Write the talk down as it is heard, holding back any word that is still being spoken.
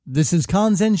This is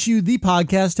Kanzenshu, the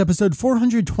podcast, episode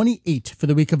 428 for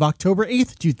the week of October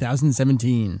 8th,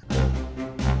 2017.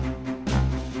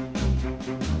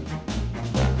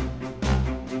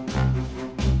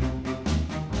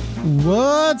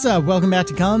 What's up? Welcome back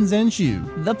to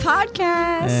Kanzenshu, the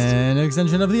podcast, an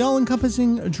extension of the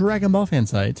all-encompassing Dragon Ball fan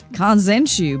site.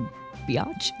 Kanzenshu,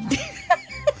 biatch.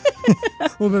 A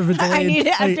little bit of a delayed.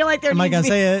 I feel like there am I gonna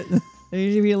say it? There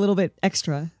needs to be a little bit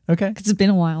extra. Okay. Because it's been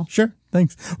a while. Sure.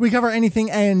 Thanks. We cover anything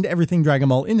and everything Dragon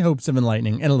Ball in hopes of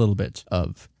enlightening and a little bit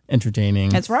of entertaining.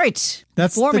 That's right.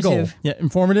 That's the goal. Yeah,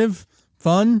 informative,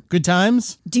 fun, good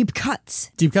times. Deep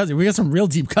cuts. Deep cuts. We got some real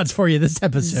deep cuts for you this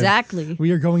episode. Exactly.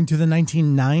 We are going to the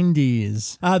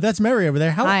 1990s. That's Mary over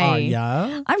there. How are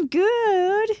ya? I'm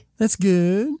good. That's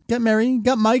good. Got Mary.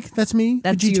 Got Mike. That's me.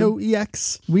 That's Vegito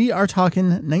EX. We are talking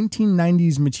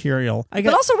 1990s material. But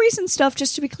also recent stuff,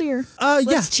 just to be clear.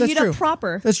 Let's tee it up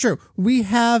proper. That's true. We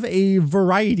have a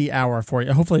variety hour for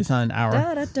you. Hopefully it's not an hour.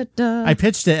 I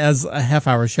pitched it as a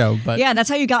half-hour show, but... Yeah, that's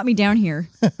how you got me down here.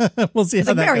 We'll see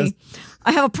how that Mary, goes.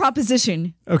 I have a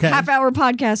proposition. Okay. Half-hour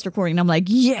podcast recording. I'm like,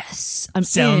 yes, I'm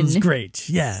Sounds in. great.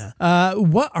 Yeah.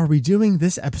 What are we doing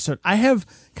this episode? I have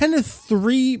kind of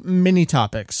three mini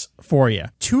topics for you.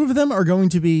 Two of them are going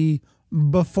to be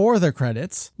before the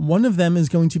credits. One of them is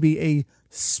going to be a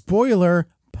spoiler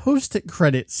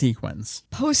post-credit sequence.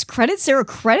 Post-credits? There are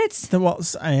credits?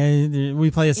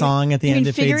 We play a song at the end.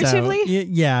 It fades out. Figuratively?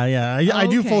 Yeah. I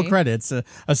do full credits.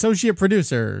 Associate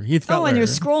producer, Heath Cutler. Oh, and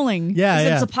there's scrolling.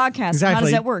 Yeah. It's a podcast. Exactly. How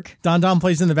does that work? Don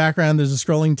plays in the background. There's a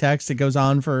scrolling text. It goes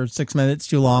on for 6 minutes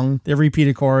too long. They repeat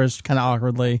a chorus kind of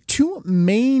awkwardly. Two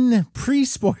main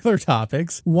pre-spoiler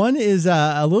topics. One is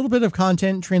a little bit of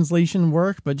content translation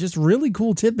work, but just really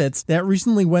cool tidbits that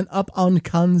recently went up on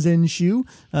Kanzenshu.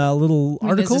 A little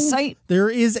article. There's a site. There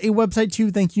is a website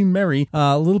too. Thank you, Mary.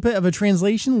 A little bit of a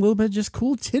translation, a little bit of just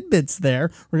cool tidbits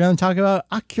there. We're going to talk about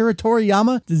Akira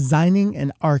Toriyama designing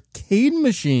an arcade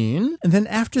machine. And then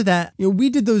after that,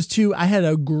 we did those two. I had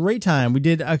a great time. We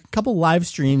did a couple live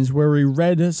streams where we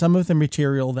read some of the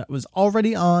material that was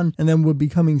already on and then would be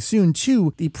coming soon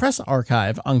to the press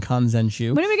archive on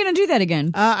Kanzenshu. When are we going to do that again?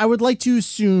 I would like to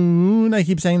soon. I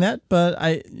keep saying that, but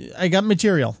I got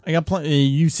material. I got plenty.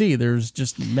 You see, there's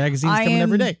just magazines coming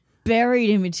every day. Buried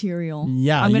in material.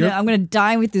 Yeah, I'm gonna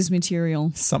die with this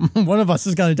material. One of us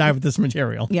is gonna die with this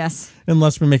material. Yes.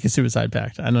 Unless we make a suicide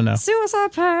pact. I don't know.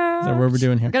 Suicide pact. Is that what we're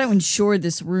doing here? We're gonna insure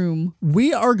this room.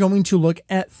 We are going to look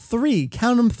at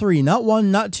count them three, not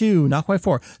one, not two, not quite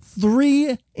four,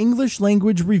 3 English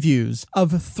language reviews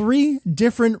of 3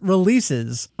 different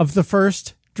releases of the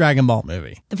first Dragon Ball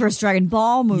movie. The first Dragon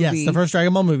Ball movie. Yes, the first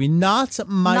Dragon Ball movie. Not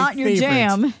my favorite. Your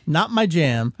jam. Not my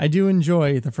jam. I do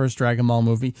enjoy the first Dragon Ball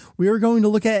movie. We are going to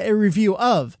look at a review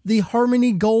of the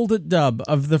Harmony Gold dub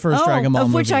of the first Dragon Ball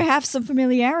movie. Of which I have some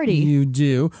familiarity. You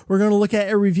do. We're going to look at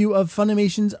a review of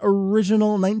Funimation's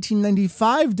original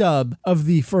 1995 dub of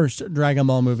the first Dragon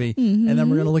Ball movie. Mm-hmm. And then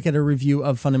we're going to look at a review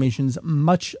of Funimation's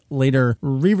much later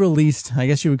re-released, I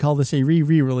guess you would call this a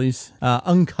re-release,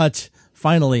 uncut,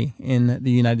 finally in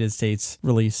the United States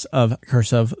release of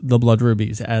Curse of the Blood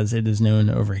Rubies, as it is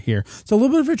known over here. So a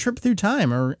little bit of a trip through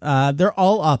time. They're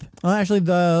all up. Well, actually,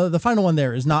 the final one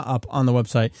there is not up on the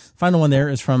website. The final one there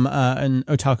is from an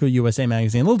Otaku USA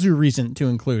magazine. A little too recent to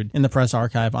include in the press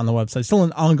archive on the website. Still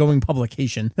an ongoing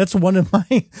publication. That's one of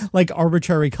my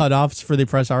arbitrary cutoffs for the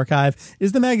press archive.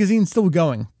 Is the magazine still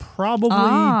going? Probably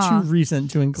too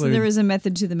recent to include. So there is a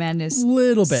method to the madness.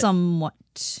 Little bit. Somewhat.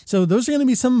 So those are going to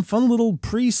be some fun little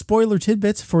pre-spoiler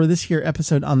tidbits for this here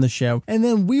episode on the show. And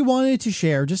then we wanted to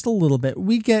share just a little bit.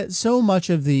 We get so much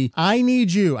of the, I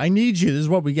need you. This is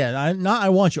what we get. I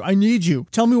want you. I need you.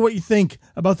 Tell me what you think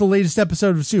about the latest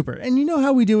episode of Super. And you know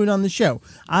how we do it on the show.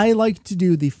 I like to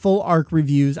do the full arc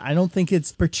reviews. I don't think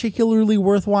it's particularly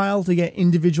worthwhile to get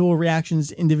individual reactions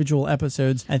to individual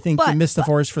episodes. I think you missed the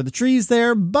forest for the trees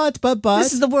there. But.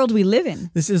 This is the world we live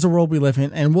in. This is the world we live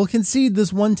in. And we'll concede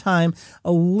this one time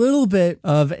a little bit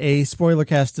of a spoiler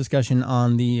cast discussion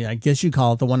on the, I guess you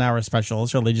call it the 1 hour special.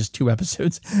 It's really just 2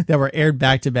 episodes that were aired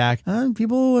back to back.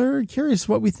 People are curious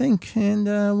what we think, and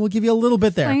we'll give you a little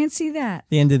bit there. I can see that.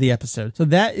 The end of the episode. So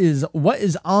that is what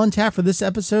is on tap for this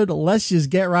episode. Let's just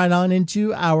get right on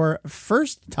into our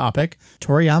first topic,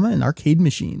 Toriyama and arcade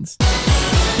machines.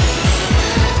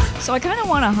 So I kind of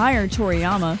want to hire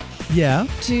Toriyama. Yeah.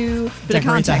 To bit of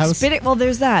Decorate the context. house. Well,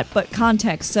 there's that, but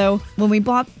context. So when we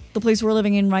bought the place we're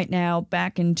living in right now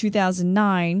back in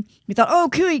 2009, we thought,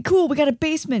 okay, cool, we got a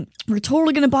basement. We're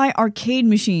totally going to buy arcade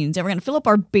machines and we're going to fill up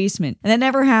our basement. And that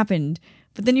never happened.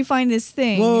 But then you find this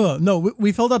thing. Whoa. No,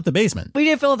 we filled up the basement. We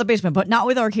did fill up the basement, but not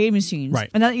with arcade machines. Right.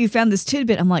 And now that you found this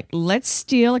tidbit, I'm like, let's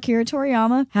steal Akira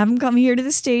Toriyama, have him come here to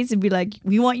the States and be like,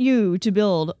 we want you to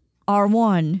build our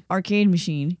one arcade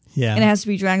machine. Yeah. And it has to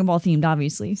be Dragon Ball themed,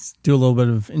 obviously. Do a little bit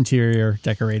of interior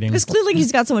decorating. Because clearly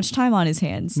he's got so much time on his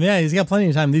hands. Yeah, he's got plenty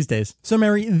of time these days. So,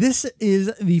 Mary, this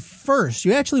is the first.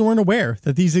 You actually weren't aware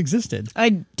that these existed.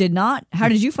 I did not. How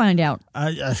did you find out?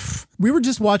 We were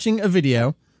just watching a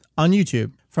video on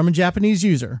YouTube from a Japanese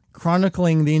user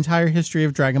chronicling the entire history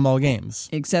of Dragon Ball games.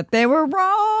 Except they were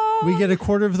wrong. We get a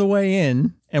quarter of the way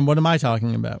in, and what am I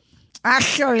talking about?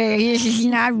 Actually, this is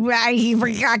not right. He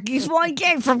forgot this one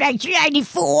game from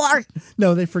 1994.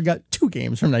 No, they forgot 2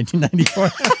 games from 1994.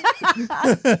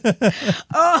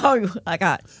 Oh, I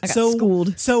got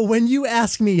schooled. So when you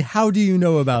ask me, how do you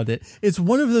know about it? It's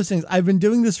one of those things. I've been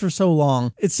doing this for so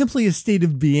long. It's simply a state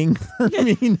of being for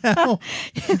me now.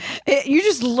 You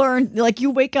just learn, like you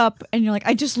wake up and you're like,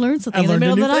 I just learned something in the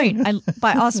middle of the night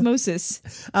by osmosis.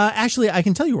 Actually, I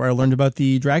can tell you where I learned about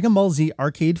the Dragon Ball Z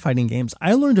arcade fighting games.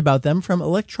 I learned about them from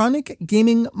Electronic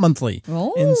Gaming Monthly,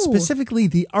 and specifically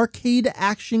the Arcade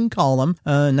Action column,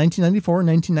 1994,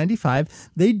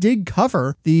 1995. They did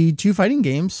cover the 2 fighting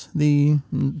games, the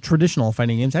traditional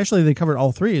fighting games. Actually, they covered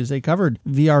all 3, as they covered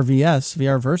VRVS,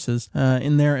 VR Versus,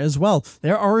 in there as well.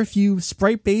 There are a few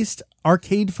sprite-based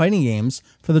arcade fighting games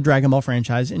for the Dragon Ball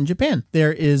franchise in Japan.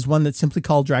 There is one that's simply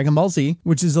called Dragon Ball Z,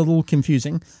 which is a little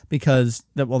confusing because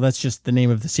that's just the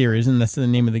name of the series and that's the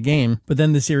name of the game. But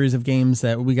then the series of games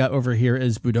that we got over here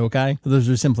is Budokai. Those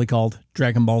are simply called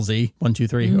Dragon Ball Z 1, 2,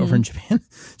 3 over in Japan.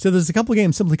 So there's a couple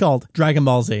games simply called Dragon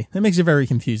Ball Z. That makes it very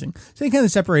confusing. So you kind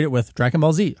of separate it with Dragon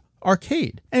Ball Z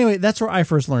Arcade. Anyway, that's where I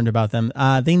first learned about them.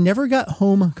 They never got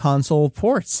home console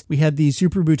ports. We had the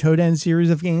Super Butoden series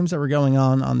of games that were going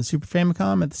on the Super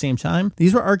Famicom at the same time.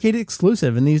 These were arcade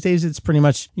exclusive, and these days it's pretty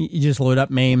much, you just load up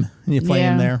MAME and you play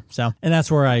them there. So, and that's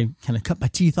where I kind of cut my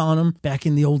teeth on them back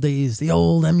in the old days, the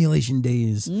old emulation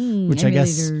days, which emulators. I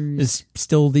guess is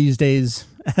still these days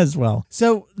as well.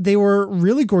 So they were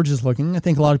really gorgeous looking. I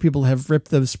think a lot of people have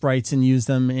ripped those sprites and used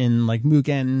them in like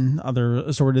Mugen and other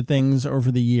assorted things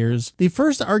over the years. The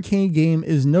first arcade game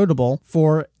is notable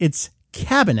for its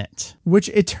cabinet, which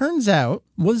it turns out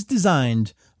was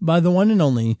designed by the one and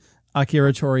only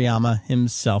Akira Toriyama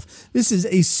himself. This is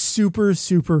a super,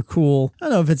 super cool, I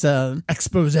don't know if it's a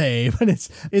expose, but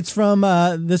it's from,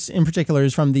 this in particular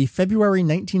is from the February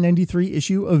 1993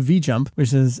 issue of V-Jump,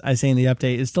 which, as I say in the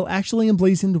update, is still actually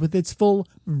emblazoned with its full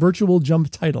Virtual Jump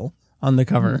title on the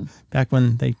cover, back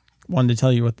when they wanted to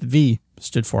tell you what the V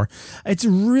stood for. It's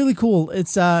really cool.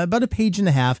 It's about a page and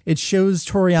a half. It shows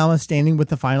Toriyama standing with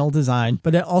the final design,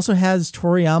 but it also has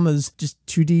Toriyama's just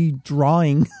 2D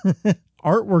drawing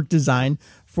artwork design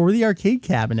for the arcade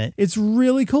cabinet. It's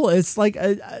really cool. It's like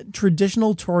a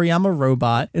traditional Toriyama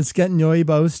robot. It's got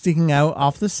Noibo sticking out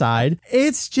off the side.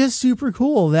 It's just super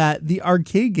cool that the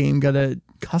arcade game got a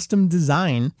custom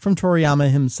design from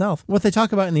Toriyama himself. What they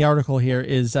talk about in the article here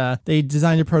is they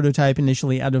designed a prototype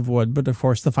initially out of wood, but of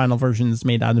course the final version is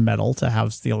made out of metal to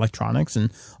house the electronics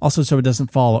and also so it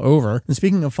doesn't fall over. And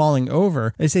speaking of falling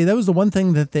over, they say that was the one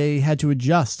thing that they had to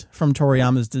adjust from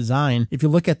Toriyama's design. If you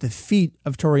look at the feet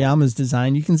of Toriyama's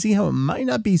design, you can see how it might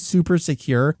not be super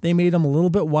secure. They made them a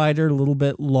little bit wider, a little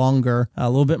bit longer,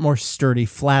 a little bit more sturdy,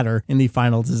 flatter in the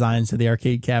final design, so the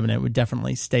arcade cabinet would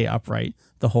definitely stay upright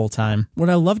the whole time. What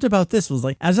I loved about this was,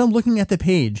 like, as I'm looking at the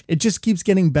page, it just keeps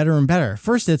getting better and better.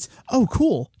 First it's, oh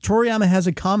cool, Toriyama has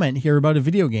a comment here about a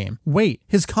video game. Wait,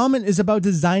 his comment is about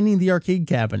designing the arcade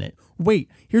cabinet.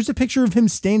 Wait, here's a picture of him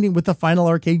standing with the final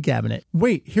arcade cabinet.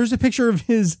 Wait, here's a picture of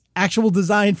his actual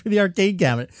design for the arcade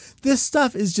cabinet. This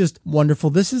stuff is just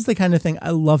wonderful. This is the kind of thing I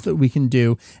love that we can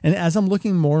do. And as I'm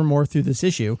looking more and more through this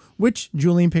issue, which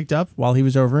Julian picked up while he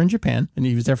was over in Japan, and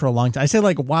he was there for a long time. I say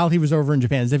like while he was over in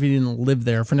Japan, as if he didn't live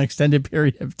there for an extended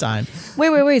period of time.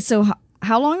 Wait. So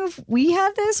how long have we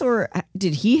had this, or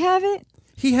did he have it?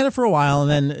 He had it for a while,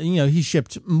 and then, he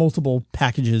shipped multiple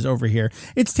packages over here.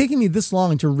 It's taken me this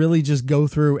long to really just go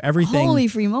through everything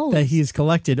that he's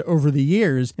collected over the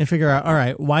years and figure out, all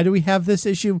right, why do we have this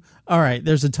issue? All right,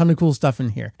 there's a ton of cool stuff in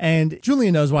here. And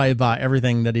Julian knows why he bought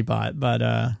everything that he bought,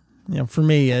 but for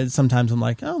me, sometimes I'm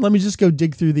like, oh, let me just go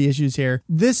dig through the issues here.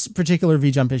 This particular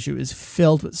V-Jump issue is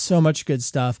filled with so much good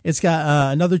stuff. It's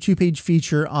got another 2-page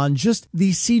feature on just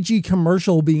the CG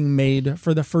commercial being made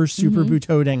for the first Super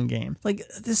Butoden game. Like,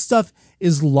 this stuff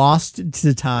is lost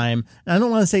to time. And I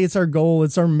don't want to say it's our goal,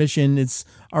 it's our mission, it's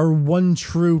our one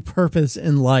true purpose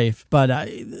in life. But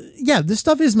yeah, this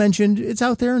stuff is mentioned. It's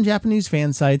out there on Japanese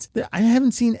fan sites. I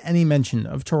haven't seen any mention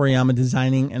of Toriyama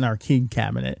designing an arcade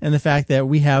cabinet, and the fact that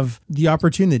we have the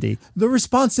opportunity, the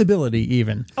responsibility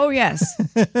even, Oh, yes.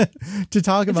 to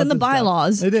talk about It's in the this stuff.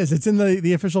 bylaws. It is. It's in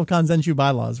the official Kanzenshu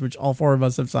bylaws, which all four of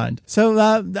us have signed. So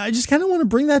I just kind of want to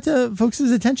bring that to folks'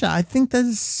 attention. I think that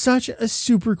is such a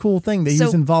super cool thing that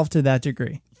he's involved to that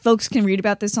degree. Folks can read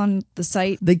about this on the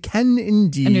site. They can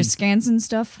indeed. And there's scans and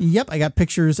stuff. Yep, I got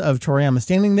pictures of Toriyama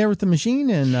standing there with the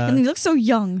machine, and he looks so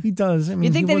young. he does. I mean,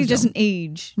 You think that he was doesn't young.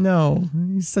 age. No,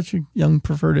 he's such a young,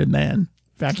 perverted man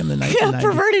back in the 1990s. Yeah,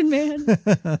 perverted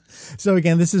man. So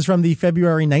again, this is from the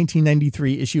February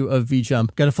 1993 issue of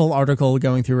V-Jump. Got a full article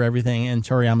going through everything, and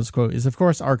Toriyama's quote is, of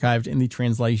course, archived in the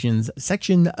translations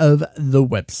section of the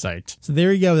website. So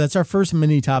there you go. That's our first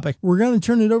mini topic. We're going to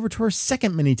turn it over to our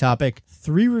second mini topic,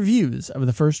 3 reviews of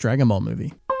the first Dragon Ball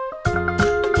movie.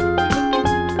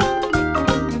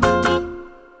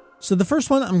 So the first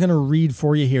one I'm going to read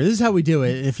for you here. This is how we do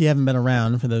it if you haven't been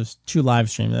around for those 2 live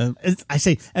streams. I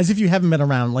say as if you haven't been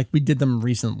around, like we did them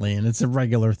recently, and it's a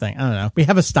regular thing. I don't know. We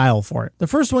have a style for it. The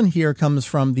first one here comes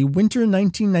from the winter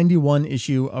 1991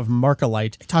 issue of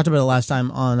Markalite. I talked about it last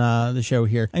time on the show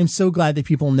here. I'm so glad that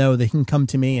people know they can come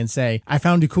to me and say, I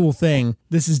found a cool thing.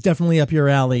 This is definitely up your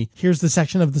alley. Here's the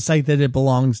section of the site that it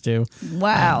belongs to.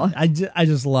 Wow. I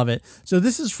just love it. So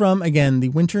this is from, again, the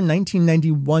winter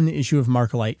 1991 issue of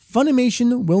Markalite.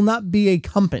 Funimation will not be a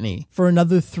company for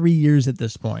another 3 years at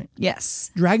this point. Yes.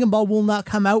 Dragon Ball will not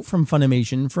come out from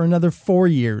Funimation for another 4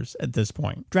 years at this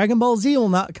point. Dragon Ball Z will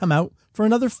not come out for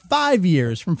another 5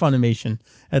 years from Funimation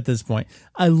at this point.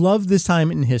 I love this time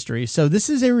in history. So this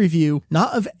is a review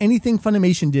not of anything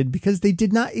Funimation did because they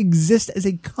did not exist as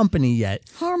a company yet.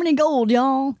 Harmony Gold,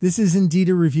 y'all. This is indeed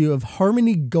a review of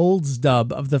Harmony Gold's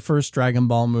dub of the first Dragon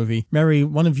Ball movie. Mary,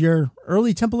 one of your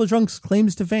early Temple of Trunks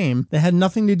claims to fame that had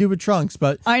nothing to do with Trunks,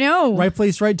 but I know. right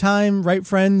place, right time, right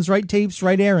friends, right tapes,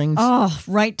 right airings. Oh,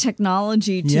 right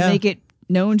technology to make it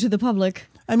known to the public.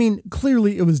 I mean,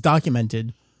 clearly it was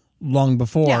documented long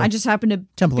before. Yeah, I just happened to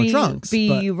Temple of Trunks,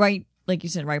 be right, like you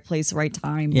said, right place, right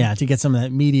time. Yeah, to get some of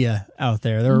that media out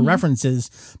there. There were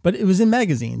references, but it was in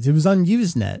magazines. It was on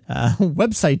Usenet.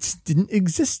 Websites didn't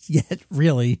exist yet,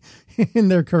 really, in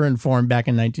their current form back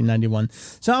in 1991.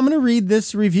 So I'm going to read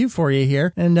this review for you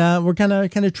here, and we're kind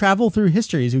of travel through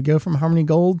history as we go from Harmony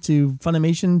Gold to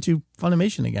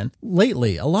Funimation again.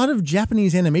 Lately, a lot of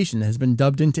Japanese animation has been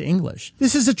dubbed into English.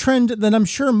 This is a trend that I'm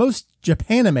sure most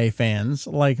Japanime fans,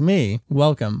 like me,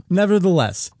 welcome.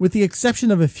 Nevertheless, with the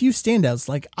exception of a few standouts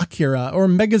like Akira or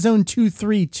Megazone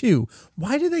 232,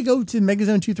 why do they go to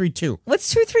Megazone 232?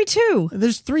 What's 232?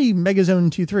 There's 3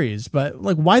 Megazone 23s, but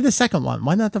like, why the second one?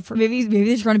 Why not the first? Maybe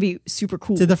they're trying to be super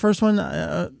cool. Did the first one...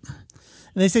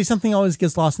 And they say something always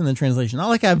gets lost in the translation. Not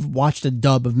like I've watched a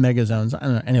dub of Megazones. I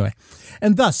don't know. Anyway.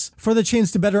 And thus, for the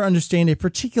chance to better understand a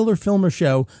particular film or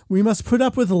show, we must put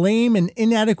up with lame and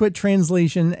inadequate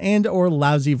translation and or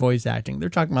lousy voice acting. They're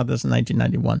talking about this in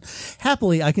 1991.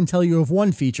 Happily, I can tell you of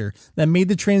one feature that made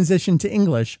the transition to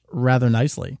English rather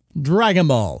nicely. Dragon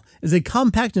Ball is a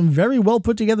compact and very well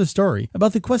put together story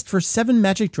about the quest for 7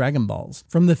 magic Dragon Balls.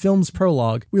 From the film's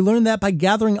prologue, we learn that by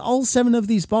gathering all 7 of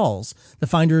these balls, the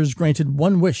finder is granted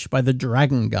one wish by the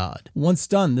Dragon God. Once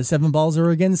done, the 7 balls are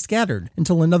again scattered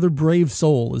until another brave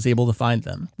soul is able to find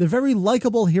them. The very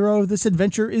likable hero of this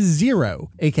adventure is Zero,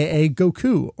 aka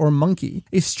Goku or Monkey,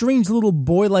 a strange little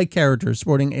boy-like character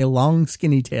sporting a long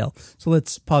skinny tail. So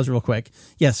let's pause real quick.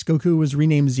 Yes, Goku was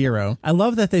renamed Zero. I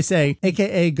love that they say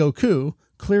aka Goku.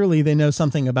 Clearly they know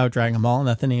something about Dragon Ball and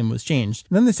that the name was changed.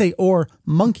 And then they say, or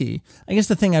Monkey. I guess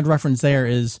the thing I'd reference there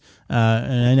is,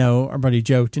 and I know our buddy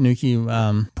Joe Tanuki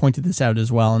pointed this out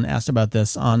as well and asked about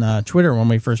this on Twitter when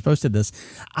we first posted this.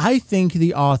 I think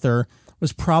the author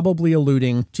was probably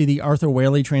alluding to the Arthur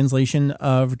Whaley translation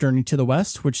of Journey to the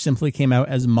West, which simply came out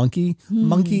as Monkey.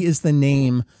 Monkey is the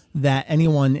name that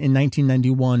anyone in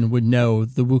 1991 would know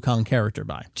the Wukong character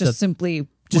by. Just simply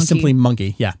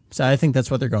Monkey, yeah. So I think that's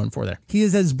what they're going for there. He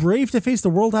is as brave to face the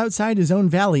world outside his own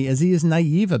valley as he is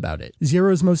naive about it.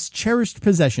 Zero's most cherished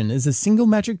possession is a single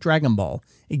magic Dragon Ball,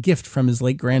 a gift from his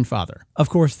late grandfather. Of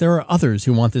course, there are others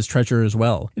who want this treasure as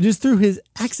well. It is through his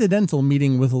accidental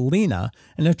meeting with Lena,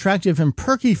 an attractive and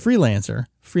perky freelancer,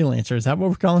 is that what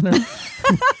we're calling her?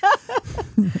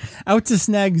 Out to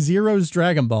snag Zero's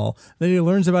Dragon Ball, that he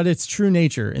learns about its true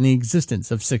nature and the existence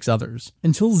of 6 others.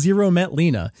 Until Zero met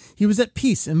Lena, he was at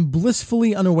peace and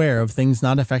blissfully unaware of things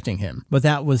not affecting him, but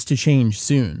that was to change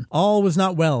soon. All was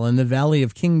not well in the valley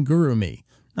of King Gurumi.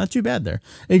 Not too bad there.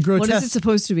 A grotesque. What is it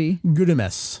supposed to be?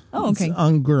 Gudemess. Oh, okay. It's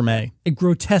on gourmet. A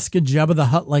grotesque Jabba the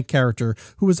Hutt-like character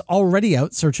who is already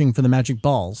out searching for the magic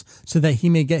balls so that he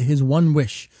may get his one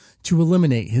wish, to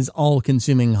eliminate his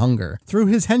all-consuming hunger. Through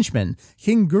his henchmen,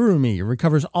 King Gurumi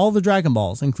recovers all the Dragon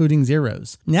Balls, including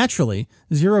Zero's. Naturally,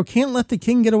 Zero can't let the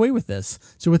king get away with this,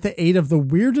 so with the aid of the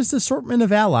weirdest assortment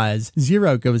of allies,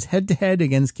 Zero goes head-to-head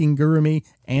against King Gurumi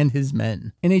and his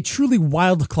men. In a truly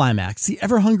wild climax, the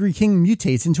ever-hungry king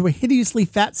mutates into a hideously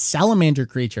fat salamander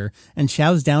creature and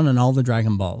chows down on all the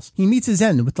Dragon Balls. He meets his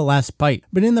end with the last bite,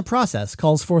 but in the process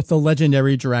calls forth the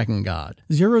legendary Dragon God.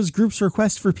 Zero's group's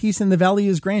request for peace in the valley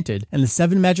is granted, and the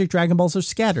 7 magic Dragon Balls are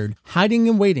scattered, hiding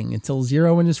and waiting until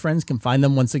Zero and his friends can find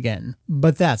them once again.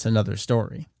 But that's another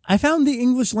story. I found the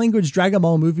English language Dragon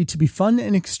Ball movie to be fun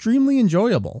and extremely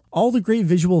enjoyable. All the great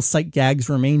visual sight gags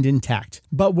remained intact,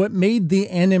 but what made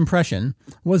an impression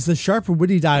was the sharp,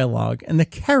 witty dialogue and the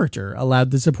character allowed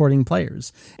the supporting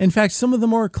players. In fact, some of the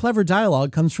more clever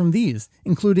dialogue comes from these,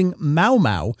 including Mao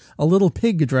Mao, a little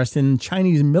pig dressed in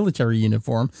Chinese military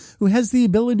uniform who has the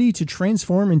ability to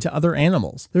transform into other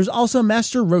animals. There's also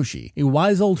Master Roshi, a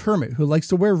wise old hermit who likes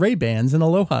to wear Ray-Bans and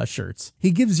Aloha shirts. He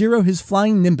gives Zero his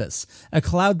flying Nimbus, a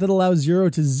cloud that allows Zero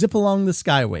to zip along the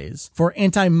skyways. For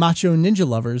anti-macho ninja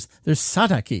lovers, there's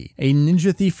Sataki, a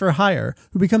ninja thief for hire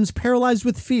who becomes paralyzed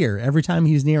with fear every time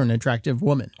he's near an attractive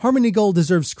woman. Harmony Gold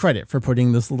deserves credit for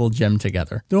putting this little gem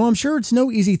together. Though I'm sure it's no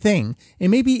easy thing, it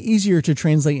may be easier to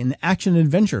translate an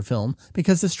action-adventure film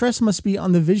because the stress must be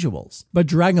on the visuals. But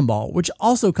Dragon Ball, which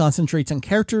also concentrates on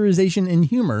characterization and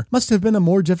humor, must have been a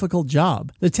more difficult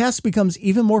job. The task becomes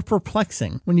even more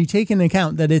perplexing when you take into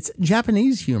account that it's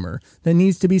Japanese humor that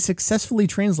needs to be successfully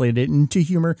translated into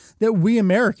humor that we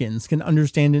Americans can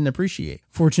understand and appreciate.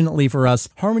 Fortunately for us,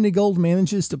 Harmony Gold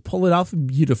manages to pull it off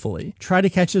beautifully. Try to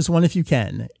catch this one if you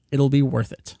can. It'll be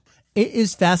worth it. It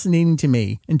is fascinating to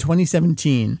me in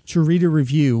 2017 to read a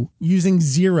review using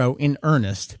Zero in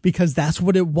earnest because that's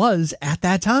what it was at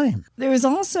that time. There was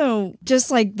also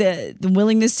just like the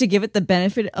willingness to give it the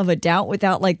benefit of a doubt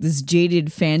without like this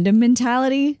jaded fandom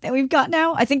mentality that we've got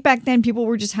now. I think back then people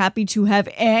were just happy to have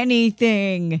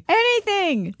anything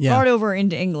brought over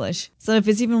into English. So if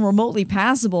it's even remotely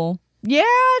passable, yeah,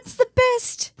 it's the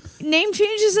best. Name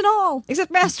changes and all,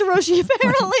 except Master Roshi,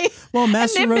 apparently. Well,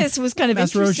 Master Nimbus was kind of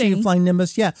interesting. Master Roshi, Flying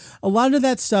Nimbus, yeah. A lot of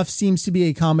that stuff seems to be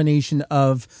a combination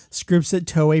of scripts that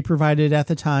Toei provided at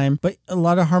the time, but a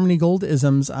lot of Harmony Gold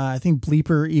isms. I think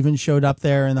Bleeper even showed up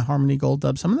there in the Harmony Gold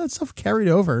dub. Some of that stuff carried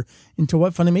over into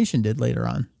what Funimation did later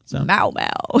on. So. Mao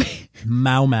Mao.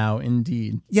 Mao Mao,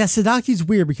 indeed. Yeah, Sadaki's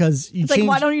weird because it's like,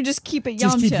 why don't you just keep it Yamcha?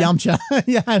 Just keep Yamcha.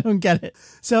 Yeah, I don't get it.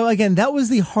 So again, that was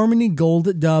the Harmony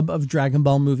Gold dub of Dragon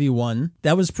Ball Movie 1.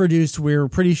 That was produced, we're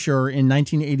pretty sure, in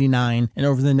 1989 and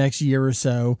over the next year or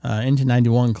so, into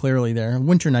 91, clearly there.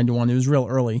 Winter 91, it was real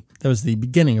early. That was the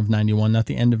beginning of 91, not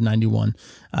the end of 91.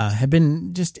 Had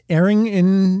been just airing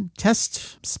in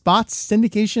test spots,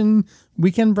 syndication,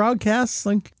 weekend broadcasts.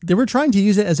 Like they were trying to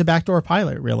use it as a backdoor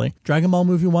pilot, really. Dragon Ball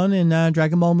Movie 1 and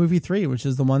Dragon Ball Movie 3, which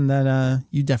is the one that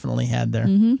you definitely had there.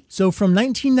 Mm-hmm. So from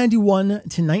 1991 to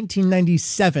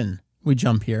 1997, we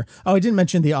jump here. Oh, I didn't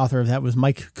mention the author of that was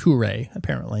Mike Kure,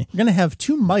 apparently. We're going to have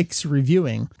 2 Mikes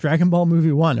reviewing Dragon Ball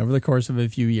Movie 1 over the course of a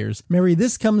few years. Mary,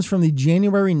 this comes from the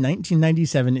January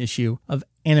 1997 issue of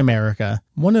Animerica,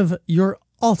 one of your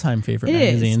all-time favorite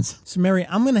magazines. So Mary,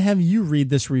 I'm going to have you read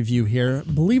this review here.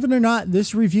 Believe it or not,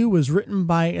 this review was written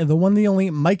by the one, the only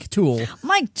Mike Toole.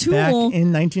 Mike Toole? Back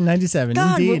in 1997.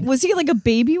 God, indeed. Was he like a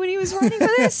baby when he was writing for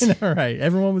this? All right.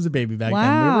 Everyone was a baby back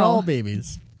then. We were all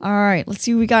babies. All right. Let's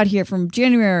see what we got here from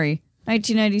January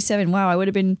 1997. Wow, I would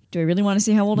have been... Do I really want to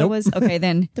see how old I was? Okay,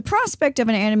 then. The prospect of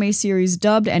an anime series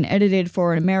dubbed and edited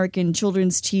for an American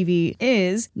children's TV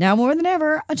is, now more than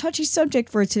ever, a touchy subject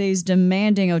for today's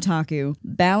demanding otaku.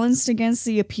 Balanced against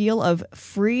the appeal of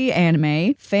free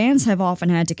anime, fans have often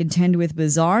had to contend with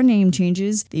bizarre name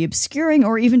changes, the obscuring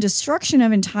or even destruction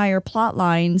of entire plot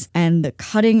lines, and the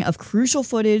cutting of crucial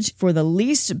footage for the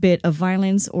least bit of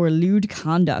violence or lewd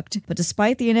conduct. But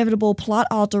despite the inevitable plot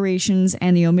alterations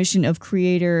and the omission of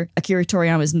creator Akira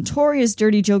Toriyama's notorious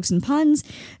dirty jokes and puns,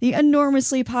 the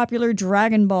enormously popular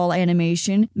Dragon Ball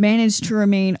animation managed to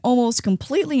remain almost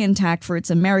completely intact for its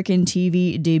American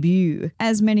TV debut.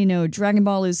 As many know, Dragon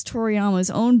Ball is Toriyama's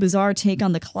own bizarre take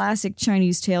on the classic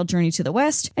Chinese tale Journey to the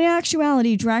West. In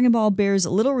actuality, Dragon Ball bears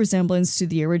little resemblance to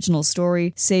the original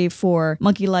story, save for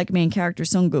monkey-like main character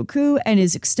Son Goku and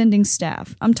his extending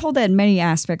staff. I'm told that many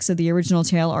aspects of the original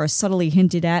tale are subtly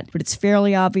hinted at, but it's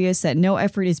fairly obvious that no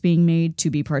effort is being being made to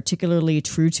be particularly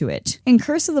true to it. In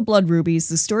Curse of the Blood Rubies,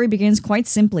 the story begins quite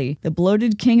simply. The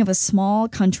bloated king of a small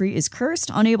country is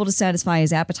cursed, unable to satisfy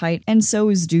his appetite, and so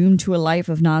is doomed to a life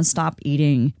of non-stop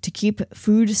eating. To keep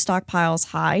food stockpiles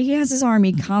high, he has his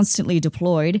army constantly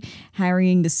deployed,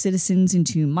 harrying the citizens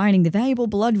into mining the valuable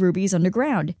blood rubies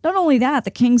underground. Not only that,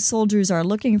 the king's soldiers are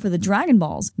looking for the Dragon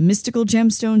Balls, mystical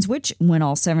gemstones which, when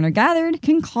all 7 are gathered,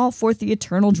 can call forth the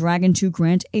eternal dragon to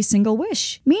grant a single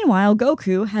wish. Meanwhile,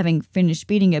 Goku, having finished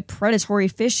beating a predatory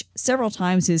fish several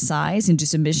times his size into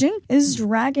submission, is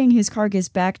dragging his carcass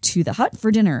back to the hut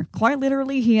for dinner. Quite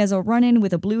literally, he has a run-in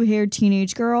with a blue-haired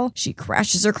teenage girl. She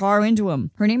crashes her car into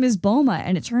him. Her name is Bulma,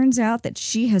 and it turns out that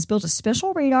she has built a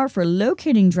special radar for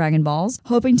locating Dragon Balls,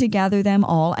 hoping to gather them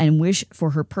all and wish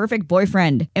for her perfect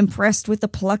boyfriend. Impressed with the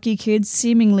plucky kid's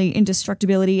seemingly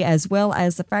indestructibility as well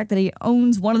as the fact that he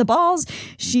owns one of the balls,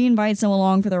 she invites him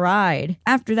along for the ride.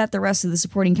 After that, the rest of the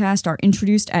supporting cast are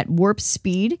introduced at warp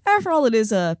speed. After all, it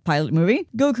is a pilot movie.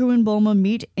 Goku and Bulma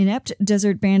meet inept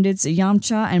desert bandits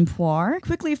Yamcha and Puar,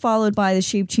 quickly followed by the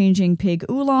shape-changing pig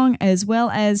Oolong as well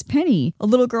as Penny, a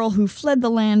little girl who fled the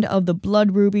land of the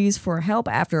blood rubies for help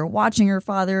after watching her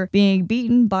father being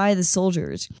beaten by the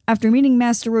soldiers. After meeting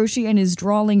Master Roshi and his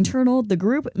drawling turtle, the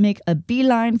group make a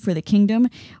beeline for the kingdom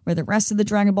where the rest of the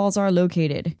Dragon Balls are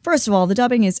located. First of all, the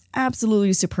dubbing is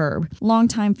absolutely superb.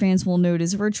 Longtime fans will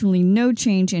notice virtually no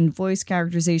change in voice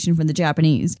characterization from the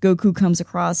Japanese. Goku comes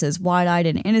across as wide-eyed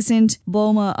and innocent,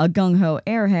 Bulma a gung-ho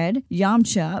airhead,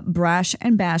 Yamcha brash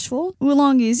and bashful,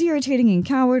 Oolong is irritating and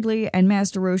cowardly, and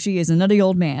Master Roshi is a nutty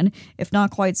old man, if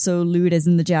not quite so lewd as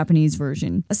in the Japanese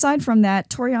version. Aside from that,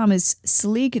 Toriyama's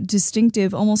sleek,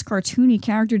 distinctive, almost cartoony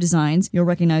character designs, you'll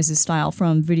recognize his style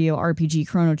from video RPG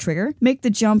Chrono Trigger, make the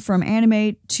jump from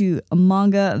anime to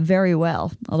manga very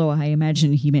well, although I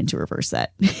imagine he meant to reverse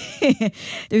that.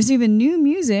 There's even new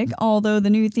music, although the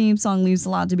new theme song leaves a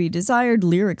lot to be desired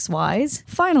lyrics-wise.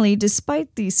 Finally,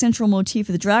 despite the central motif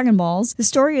of the Dragon Balls, the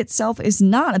story itself is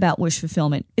not about wish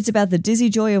fulfillment. It's about the dizzy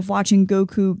joy of watching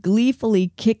Goku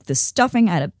gleefully kick the stuffing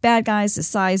out of bad guys the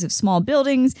size of small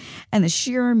buildings, and the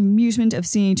sheer amusement of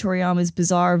seeing Toriyama's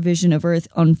bizarre vision of Earth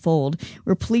unfold,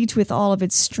 replete with all of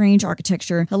its strange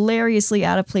architecture, hilariously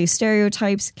out-of-place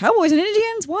stereotypes, cowboys and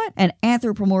Indians, what? And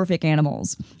anthropomorphic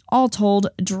animals. All told,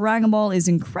 Dragon Ball is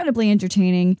incredibly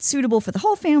entertaining, suitable for the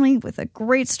whole family, with a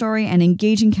great story and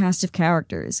engaging cast of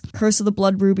characters. Curse of the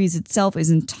Blood Rubies itself is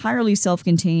entirely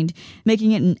self-contained,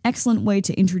 making it an excellent way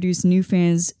to introduce new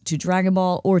fans to Dragon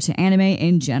Ball or to anime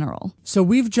in general. So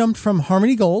we've jumped from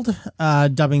Harmony Gold,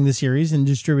 dubbing the series and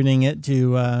distributing it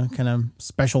to kind of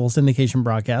special syndication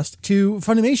broadcast, to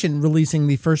Funimation releasing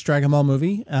the first Dragon Ball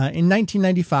movie in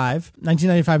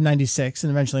 1995-96,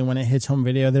 and eventually when it hits home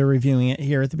video, they're reviewing it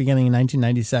here at the beginning of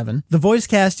 1997. The voice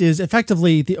cast is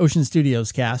effectively the Ocean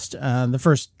Studios cast. The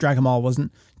first Dragon Ball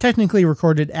wasn't technically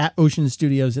recorded at Ocean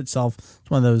Studios itself.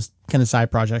 It's one of those kind of side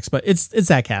projects, but it's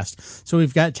that cast. So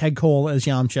we've got Ted Cole as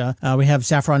Yamcha. We have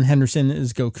Saffron Henderson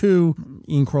as Goku.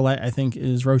 Ian Corlett, I think,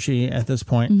 is Roshi at this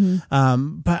point.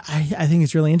 Mm-hmm. But I think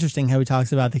it's really interesting how he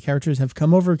talks about the characters have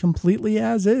come over completely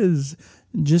as is,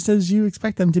 just as you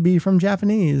expect them to be from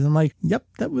Japanese. I'm like, yep,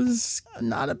 that was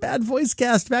not a bad voice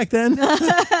cast back then.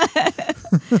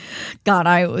 God,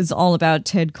 I was all about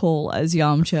Ted Cole as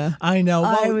Yamcha. I know.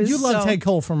 Well, you love Ted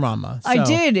Cole from Ranma. So. I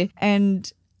did.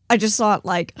 And I just thought,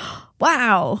 like,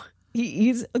 wow.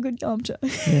 He's a good Yamcha.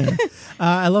 Yeah.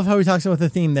 I love how he talks about the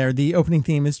theme there. The opening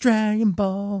theme is Dragon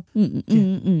Ball.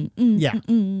 Yeah.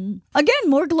 Again,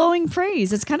 more glowing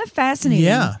praise. It's kind of fascinating.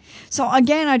 Yeah. So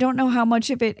again, I don't know how much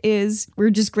of it is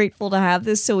we're just grateful to have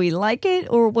this so we like it,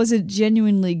 or was it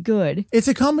genuinely good? It's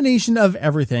a combination of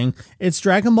everything. It's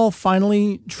Dragon Ball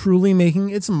finally truly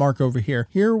making its mark over here.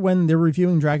 Here, when they're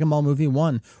reviewing Dragon Ball Movie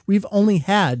 1, we've only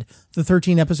had the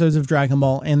 13 episodes of Dragon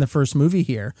Ball and the first movie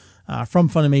here. From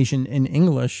Funimation in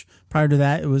English. Prior to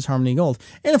that, it was Harmony Gold.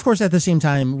 And of course, at the same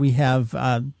time, we have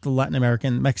the Latin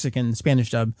American, Mexican, Spanish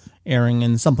dub airing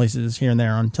in some places here and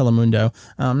there on Telemundo.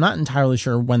 I'm not entirely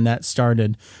sure when that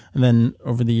started. And then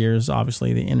over the years,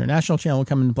 obviously, the international channel would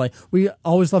come into play. We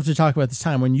always love to talk about this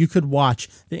time when you could watch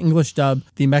the English dub,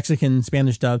 the Mexican,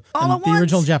 Spanish dub, and the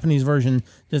original Japanese version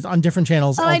just on different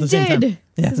channels all at the same time.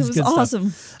 Yeah, it was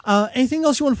awesome. Anything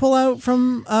else you want to pull out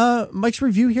from Mike's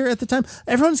review here at the time?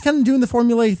 Everyone's kind of doing the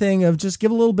formulaic thing of just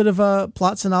give a little bit of a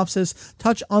plot synopsis,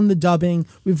 touch on the dubbing.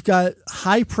 We've got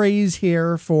high praise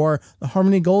here for the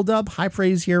Harmony Gold dub, high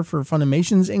praise here for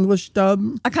Funimation's English dub.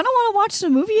 I kind of want to watch the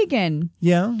movie again.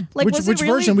 Yeah. Like, which really...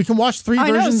 version? We can watch 3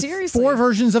 versions, seriously. 4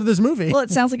 versions of this movie. Well,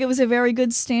 it sounds like it was a very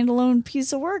good standalone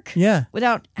piece of work. Yeah.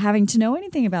 Without having to know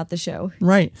anything about the show.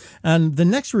 Right. And the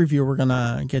next review we're going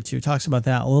to get to talks about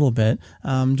that a little bit.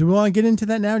 Do we want to get into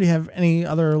that now? Do you have any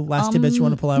other last tidbits you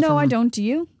want to pull out? No, I don't. Do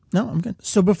you? No, I'm good.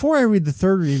 So before I read the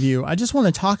third review, I just want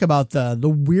to talk about the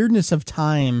weirdness of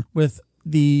time with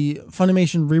the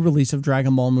Funimation re-release of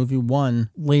Dragon Ball Movie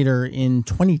 1 later in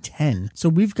 2010. So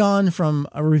we've gone from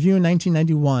a review in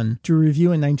 1991 to a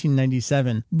review in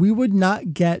 1997. We would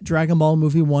not get Dragon Ball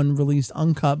Movie 1 released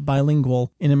uncut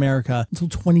bilingual in America until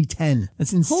 2010.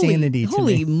 That's insanity to me.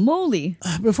 Holy moly.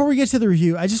 Before we get to the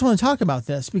review, I just want to talk about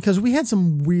this because we had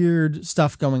some weird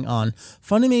stuff going on.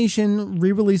 Funimation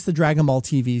re-released the Dragon Ball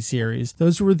TV series.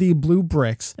 Those were the Blue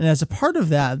Bricks. And as a part of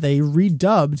that, they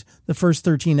redubbed the first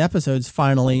 13 episodes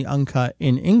finally uncut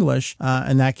in English,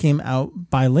 and that came out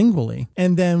bilingually.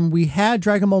 And then we had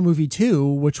Dragon Ball Movie 2,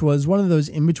 which was one of those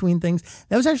in-between things.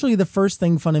 That was actually the first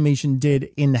thing Funimation did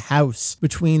in-house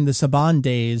between the Saban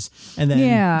days and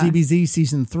then DBZ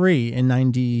Season 3 in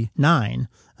 99.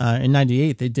 In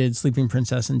 98, they did Sleeping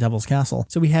Princess and Devil's Castle.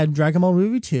 So we had Dragon Ball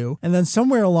Movie 2, and then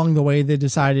somewhere along the way, they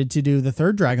decided to do the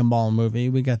third Dragon Ball movie.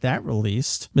 We got that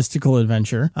released, Mystical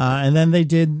Adventure. And then they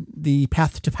did the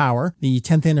Path to Power, the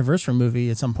 10th anniversary movie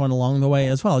at some point along the way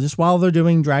as well, just while they're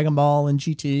doing Dragon Ball and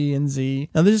GT and Z.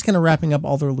 Now, they're just kind of wrapping up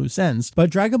all their loose ends. But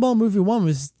Dragon Ball Movie 1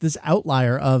 was this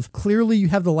outlier of clearly you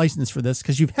have the license for this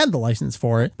because you've had the license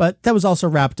for it, but that was also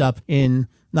wrapped up in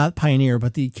not Pioneer,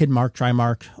 but the Kid Mark,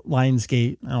 Trimark,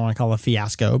 Lionsgate, I don't want to call it a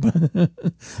fiasco, but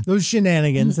those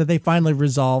shenanigans that they finally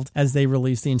resolved as they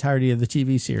released the entirety of the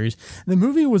TV series. The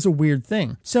movie was a weird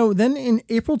thing. So then in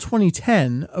April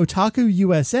 2010, Otaku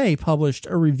USA published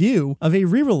a review of a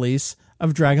re-release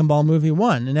of Dragon Ball Movie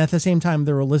 1. And at the same time,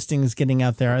 there were listings getting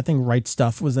out there. I think Right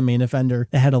Stuff was the main offender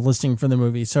that had a listing for the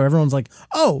movie. So everyone's like,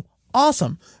 oh,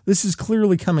 awesome. This is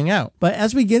clearly coming out. But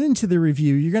as we get into the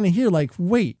review, you're going to hear like,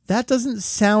 wait, that doesn't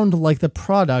sound like the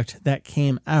product that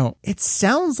came out. It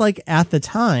sounds like at the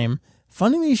time,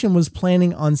 Funimation was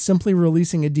planning on simply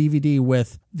releasing a DVD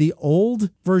with the old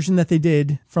version that they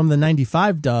did from the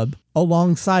 95 dub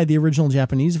alongside the original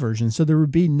Japanese version, so there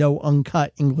would be no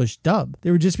uncut English dub.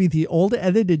 There would just be the old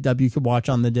edited dub you could watch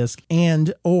on the disc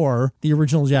and or the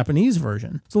original Japanese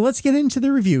version. So let's get into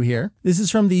the review here. This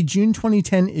is from the June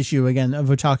 2010 issue, again, of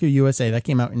Otaku USA. That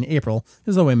came out in April.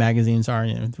 This is the way magazines are,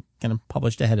 kind of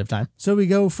published ahead of time. So we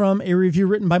go from a review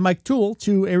written by Mike Toole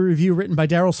to a review written by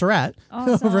Daryl Surratt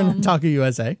over in Otaku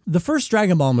USA. The first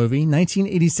Dragon Ball movie,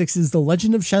 1986's The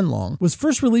Legend of Shenlong, was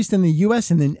first released in the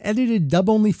US in an edited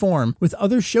dub-only form with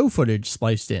other show footage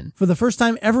spliced in. For the first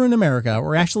time ever in America,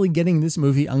 we're actually getting this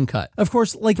movie uncut. Of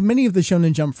course, like many of the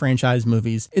Shonen Jump franchise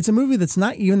movies, it's a movie that's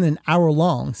not even an hour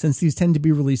long, since these tend to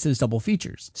be released as double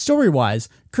features. Story-wise,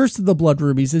 Curse of the Blood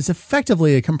Rubies is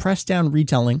effectively a compressed down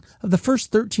retelling of the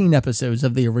first 13 episodes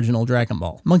of the original Dragon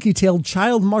Ball. Monkey-tailed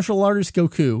child martial artist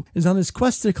Goku is on his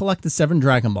quest to collect the 7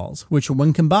 Dragon Balls, which,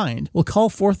 when combined, will call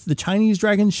forth the Chinese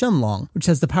dragon Shenlong, which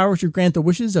has the power to grant the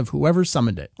wishes of whoever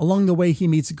summoned it. Along the way, he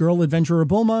meets girl adventurer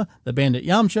Bulma, the bandit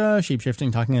Yamcha,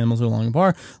 shape-shifting talking animals along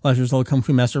bar, Leisure's little Kung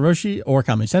Fu Master Roshi, or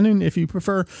Kame Sennin if you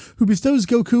prefer, who bestows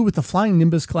Goku with the flying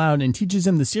Nimbus Cloud and teaches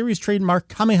him the series trademark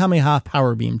Kamehameha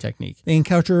Power Beam technique. They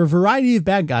encounter a variety of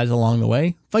bad guys along the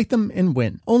way, fight them, and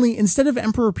win. Only instead of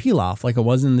Emperor Pilaf, like it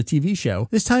was in the TV show,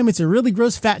 this time it's a really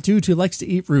gross fat dude who likes to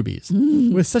eat rubies.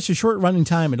 With such a short running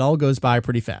time, it all goes by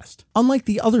pretty fast. Unlike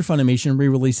the other Funimation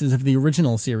re-releases of the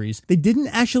original series, they didn't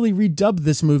actually redub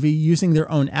this movie using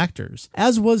their own actors.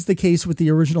 As was the case with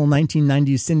the original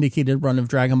 1990s syndicated run of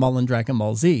Dragon Ball and Dragon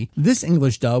Ball Z, this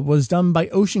English dub was done by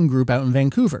Ocean Group out in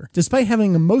Vancouver. Despite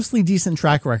having a mostly decent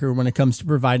track record when it comes to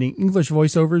providing English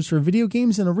voiceovers for video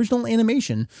games and original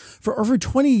animation, for over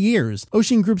 20 years,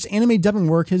 Ocean Group's anime dubbing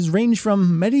work has ranged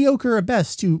from mediocre at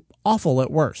best to awful at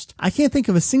worst. I can't think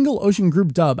of a single Ocean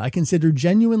Group dub I consider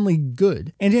genuinely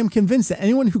good, and am convinced that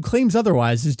anyone who claims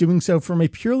otherwise is doing so from a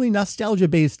purely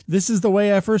nostalgia-based, this is the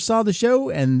way I first saw the show,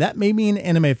 and that made me an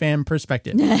anime fan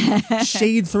perspective.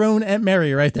 Shade thrown at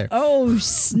Mary right there. Oh,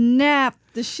 snap.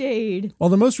 The shade. While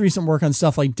the most recent work on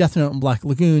stuff like Death Note and Black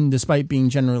Lagoon, despite being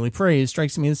generally praised,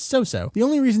 strikes me as so-so. The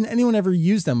only reason anyone ever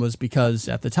used them was because,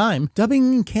 at the time,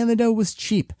 dubbing in Canada was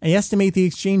cheap. I estimate the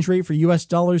exchange rate for US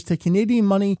dollars to Canadian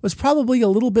money was probably a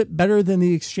little bit better than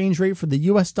the exchange rate for the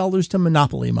US dollars to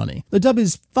Monopoly money. The dub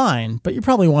is fine, but you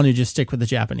probably want to just stick with the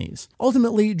Japanese.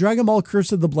 Ultimately, Dragon Ball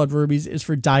Curse of the Blood Rubies is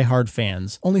for die-hard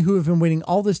fans, only who have been waiting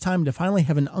all this time to finally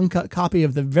have an uncut copy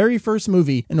of the very first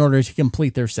movie in order to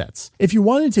complete their sets. If you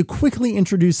wanted to quickly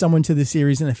introduce someone to the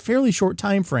series in a fairly short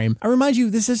time frame, I remind you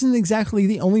this isn't exactly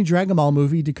the only Dragon Ball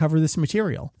movie to cover this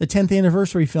material. The 10th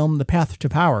anniversary film, The Path to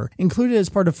Power, included as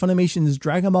part of Funimation's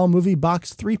Dragon Ball Movie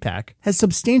Box 3-pack, has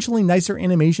substantially nicer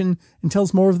animation and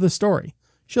tells more of the story.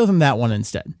 Show them that one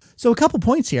instead. So a couple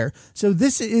points here. So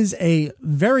this is a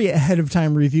very ahead of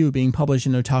time review being published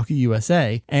in Otaku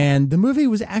USA, and the movie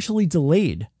was actually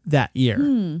delayed that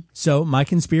year. So my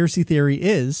conspiracy theory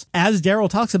is, as Daryl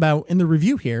talks about in the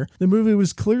review here, the movie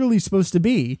was clearly supposed to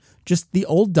be just the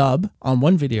old dub on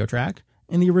one video track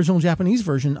and the original Japanese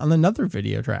version on another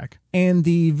video track. And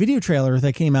the video trailer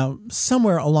that came out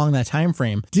somewhere along that time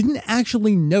frame didn't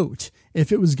actually note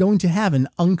if it was going to have an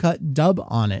uncut dub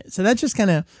on it. So that just kind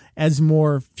of adds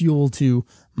more fuel to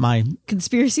my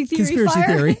conspiracy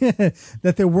theory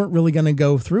that they weren't really going to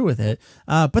go through with it.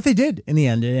 But they did in the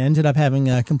end. It ended up having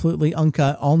a completely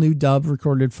uncut, all new dub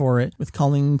recorded for it with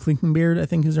Colleen Clinkenbeard, I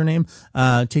think is her name,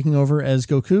 taking over as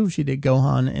Goku. She did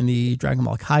Gohan in the Dragon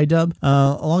Ball Kai dub,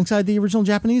 alongside the original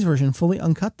Japanese version, fully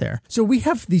uncut there. So we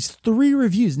have these 3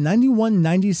 reviews, 91,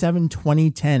 97,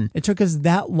 2010. It took us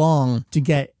that long to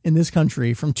get in this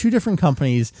country from 2 different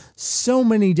companies, so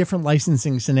many different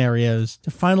licensing scenarios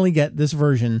to finally get this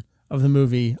version of the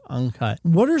movie uncut.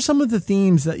 What are some of the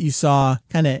themes that you saw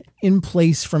kind of in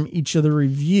place from each of the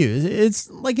reviews? It's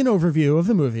like an overview of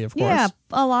the movie, of course. Yeah,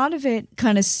 a lot of it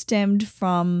kind of stemmed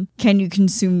from, can you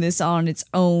consume this on its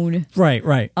own? Right.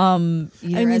 Either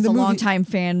as a longtime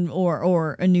fan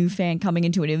or a new fan coming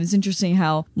into it. It was interesting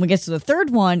how when we get to the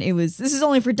third one, this is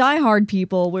only for diehard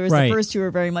people, whereas the first 2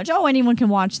 are very much, anyone can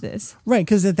watch this. Right,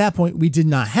 because at that point, we did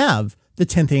not have the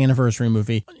 10th anniversary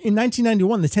movie. In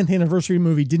 1991, the 10th anniversary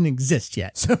movie didn't exist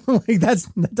yet. So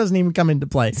that doesn't even come into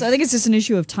play. So I think it's just an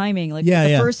issue of timing.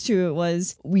 First 2, it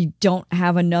was, we don't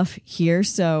have enough here,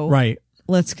 so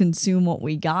let's consume what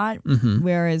we got.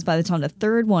 Whereas by the time the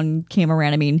third one came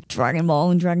around, Dragon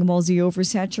Ball and Dragon Ball Z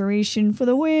oversaturation for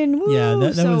the win. Woo! Yeah,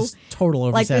 that was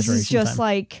total oversaturation. This is just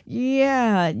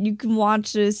you can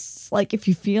watch this if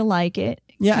you feel like it.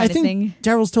 Yeah, I think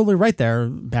Daryl's totally right there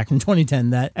back in 2010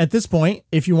 that at this point,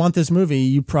 if you want this movie,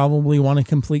 you probably want a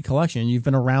complete collection. You've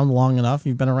been around long enough.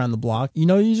 You've been around the block. You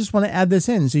just want to add this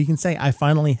in so you can say, I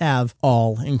finally have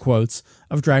all, in quotes,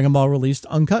 of Dragon Ball released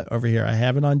uncut over here. I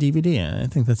have it on DVD, and I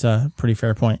think that's a pretty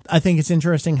fair point. I think it's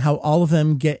interesting how all of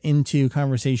them get into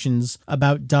conversations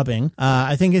about dubbing.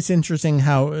 I think it's interesting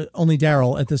how only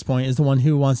Daryl at this point is the one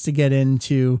who wants to get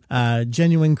into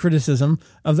genuine criticism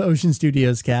of the Ocean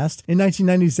Studios cast. In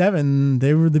 1997,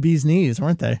 they were the bee's knees,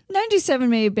 weren't they? 97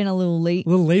 may have been a little late. A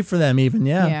little late for them even,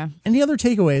 yeah. Any other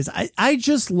takeaways? I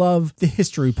just love the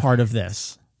history part of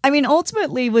this.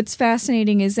 Ultimately, what's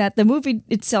fascinating is that the movie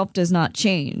itself does not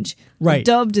change. Right.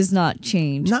 The dub does not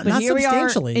change. Not here we are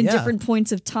in yeah. different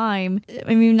points of time.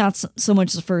 Not so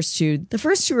much the first 2. The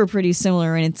first 2 are pretty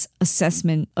similar in its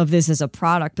assessment of this as a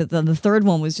product, but then the third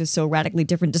one was just so radically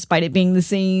different despite it being the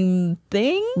same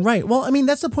thing. Right. Well,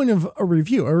 that's the point of a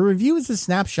review. A review is a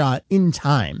snapshot in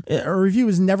time. A review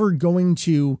is never going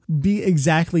to be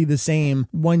exactly the same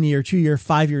 1 year, 2 year,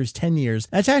 5 years, 10 years.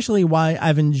 That's actually why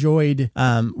I've enjoyed,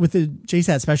 with the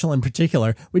JSAT special in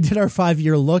particular, we did our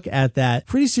 5-year look at that.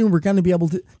 Pretty soon we're going to be able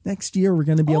to, next year we're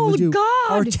going to be able to do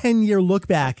our 10-year look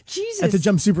back at the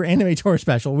Jump Super Anime Tour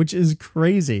special, which is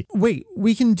crazy. Wait,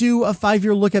 we can do a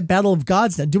 5-year look at Battle of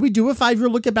Gods now. Do we do a 5-year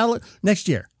look at Battle next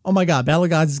year? Oh my God, Battle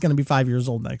of Gods is going to be 5 years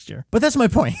old next year. But that's my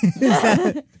point, is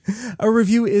that a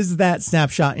review is that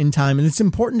snapshot in time, and it's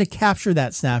important to capture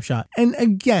that snapshot. And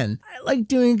again, I like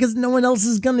doing it because no one else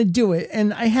is going to do it,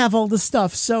 and I have all the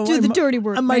stuff, so do the dirty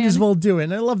work, I might as well do it.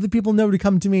 And I love that people know to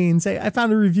come to me and say, I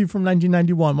found a review from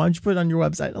 1991. Why don't you put it on your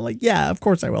website? I'm like, yeah, of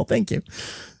course I will. Thank you.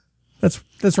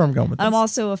 That's where I'm going with this. I'm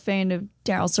also a fan of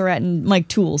Daryl Surratt and Mike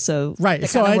Toole, so that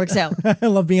kind of works out. I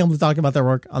love being able to talk about their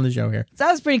work on the show here. So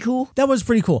that was pretty cool. That was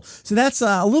pretty cool. So that's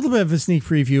a little bit of a sneak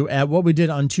preview at what we did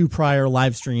on 2 prior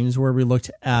live streams where we looked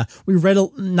we read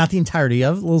not the entirety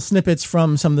of, little snippets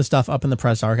from some of the stuff up in the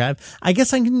press archive. I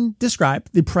guess I can describe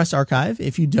the press archive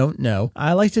if you don't know.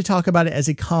 I like to talk about it as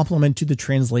a complement to the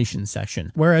translation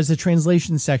section, whereas the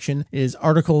translation section is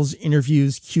articles,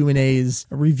 interviews, Q&As,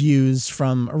 reviews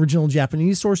from original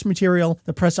Japanese source material.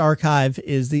 The Press Archive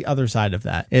is the other side of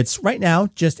that. It's right now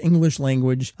just English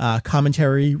language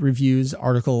commentary, reviews,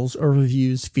 articles,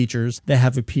 overviews, features that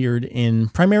have appeared in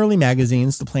primarily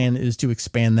magazines. The plan is to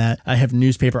expand that. I have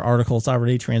newspaper articles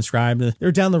already transcribed.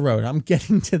 They're down the road. I'm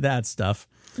getting to that stuff.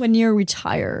 When you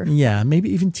retire. Yeah, maybe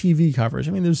even TV coverage.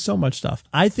 I mean, there's so much stuff.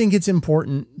 I think it's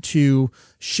important to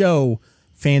show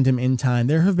fandom in time.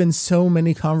 There have been so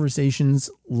many conversations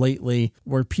lately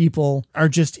where people are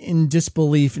just in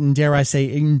disbelief and, dare I say,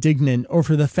 indignant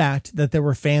over the fact that there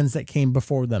were fans that came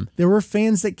before them. There were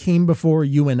fans that came before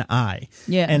you and I.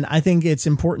 Yeah. And I think it's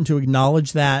important to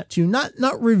acknowledge that, to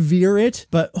not revere it,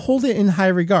 but hold it in high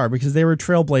regard, because they were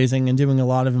trailblazing and doing a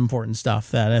lot of important stuff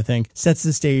that I think sets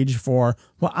the stage for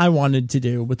what I wanted to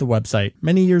do with the website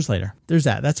many years later. There's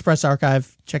that. That's Press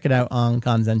Archive. Check it out on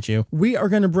Kanzenshuu. We are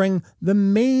going to bring the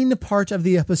main part of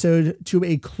the episode to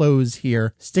a close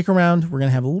here. Stick around. We're going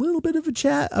to have a little bit of a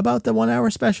chat about the 1 hour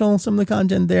special, some of the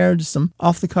content there, just some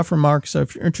off the cuff remarks. So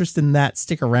if you're interested in that,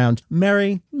 stick around.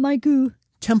 Mary. Maiku.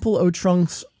 Temple O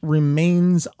Trunks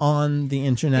remains on the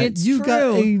internet. It's you true.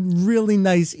 got a really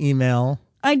nice email.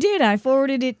 I did. I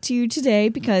forwarded it to you today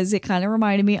because it kind of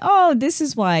reminded me, oh, this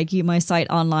is why I keep my site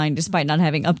online despite not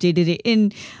having updated it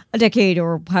in a decade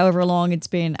or however long it's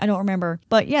been. I don't remember.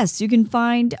 But yes, you can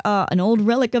find an old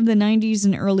relic of the 90s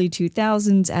and early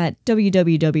 2000s at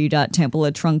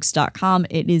www.templeoftrunks.com.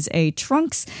 It is a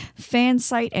Trunks fan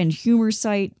site and humor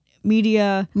site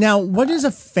media. Now, what is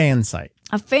a fan site?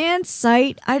 A fan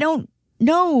site? I don't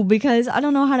know, because I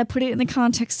don't know how to put it in the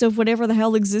context of whatever the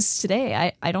hell exists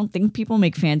today. I don't think people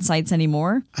make fan sites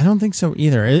anymore. I don't think so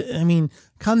either. I mean,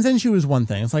 Kanzenshuu is one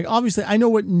thing. It's like, obviously, I know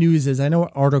what news is. I know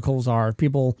what articles are.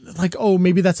 People like, oh,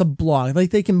 maybe that's a blog.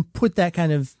 Like, they can put that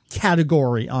kind of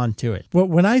category onto it. But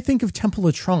when I think of Temple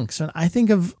of Trunks, and I think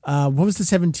of, what was the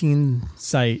 17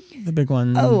 site? The big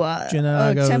one.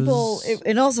 Temple.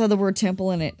 It also had the word temple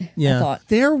in it. Yeah. I thought.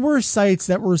 There were sites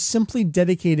that were simply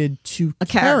dedicated to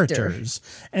characters.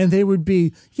 And they would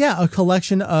be, a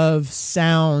collection of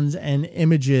sounds and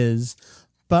images,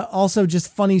 but also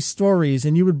just funny stories,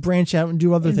 and you would branch out and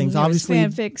do other things. Obviously,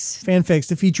 fanfics,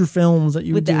 the feature films that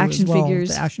you would do with the action figures.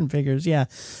 The action figures, yeah.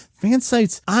 Fan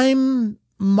sites. I'm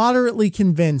moderately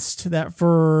convinced that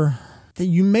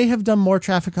you may have done more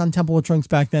traffic on Temple of Trunks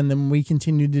back then than we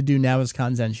continue to do now as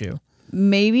Kanzenshuu.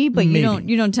 Maybe, but you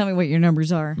don't tell me what your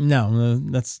numbers are. No,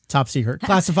 that's top secret,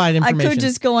 classified information. I could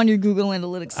just go on your Google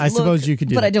Analytics. I suppose you could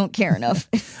do but that. I don't care enough.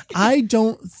 I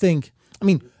don't think. I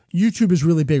mean, YouTube is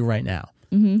really big right now.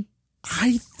 Mm-hmm.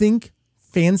 I think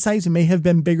fan sites may have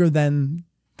been bigger than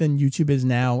YouTube is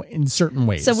now in certain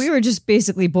ways. So we were just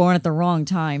basically born at the wrong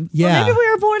time. Yeah. Or maybe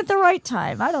we were born at the right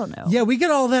time. I don't know. Yeah, we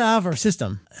get all that out of our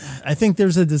system. I think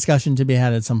there's a discussion to be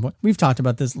had at some point. We've talked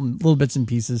about this little bits and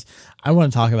pieces. I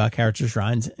want to talk about character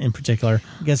shrines in particular.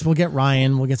 I guess we'll get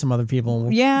Ryan. We'll get some other people.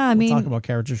 We'll talk about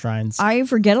character shrines. I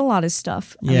forget a lot of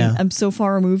stuff. Yeah. I mean, I'm so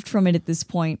far removed from it at this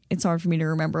point. It's hard for me to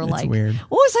remember. It's weird.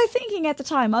 What was I thinking at the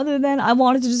time? Other than I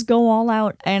wanted to just go all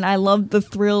out, and I loved the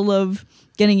thrill of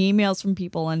getting emails from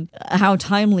people and how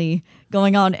timely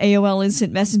going on AOL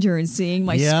Instant Messenger and seeing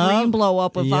my screen blow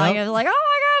up with like, oh my God, Mary,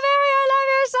 I love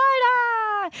your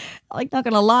site. Like, not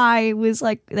gonna lie, it was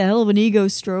like the hell of an ego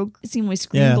stroke seeing my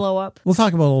screen blow up. We'll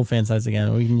talk about old fan sites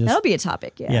again. We can just that'll be a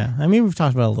topic. Yeah. I mean, we've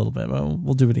talked about it a little bit, but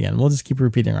we'll do it again. We'll just keep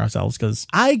repeating ourselves, because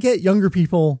I get younger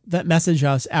people that message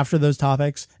us after those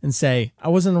topics and say, I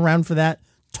wasn't around for that.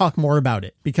 Talk more about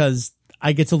it, because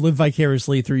I get to live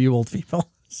vicariously through you old people.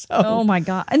 So, oh my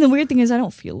God. And the weird thing is I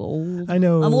don't feel old. I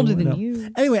know. I'm older than you.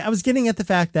 Anyway, I was getting at the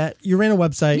fact that you ran a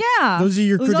website. Yeah. Those are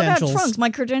your credentials. Trunks. My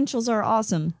credentials are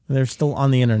awesome. They're still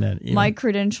on the internet. My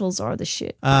credentials are the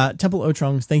shit. Temple O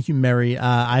Trunks, thank you, Mary.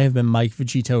 I have been Mike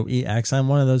Vegito EX. I'm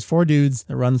one of those 4 dudes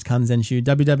that runs Kanzenshuu.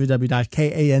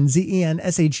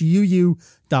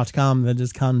 www.kanzenshuu.com. That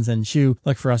is Kanzenshuu.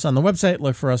 Look for us on the website.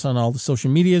 Look for us on all the social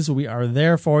medias. We are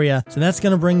there for you. So that's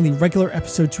going to bring the regular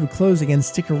episode to a close. Again,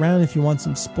 stick around if you want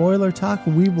some spoiler talk.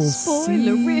 We will see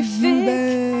you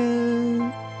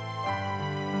then.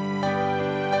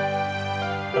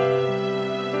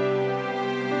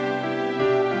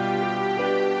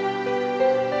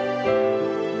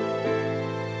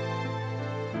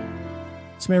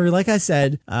 So, Mary, like I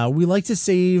said, we like to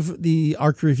save the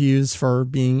ARC reviews for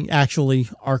being actually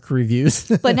ARC reviews.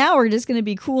 But now we're just going to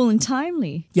be cool and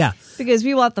timely. Yeah. Because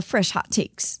we want the fresh hot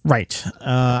takes. Right.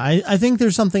 I think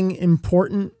there's something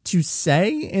important to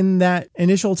say in that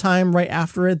initial time right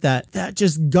after it, that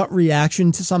just gut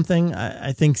reaction to something,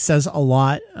 I think says a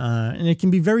lot. And it can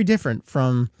be very different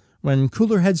from when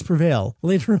cooler heads prevail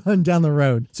later on down the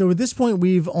road. So at this point,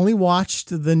 we've only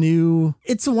watched the new,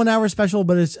 it's a 1 hour special,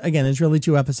 but it's really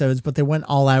 2 episodes, but they went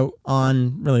all out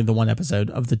on really the one episode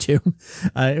of the 2.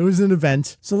 It was an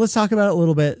event. So let's talk about it a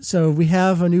little bit. So we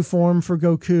have a new form for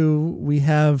Goku. We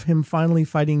have him finally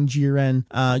fighting Jiren.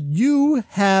 You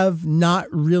have not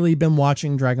really been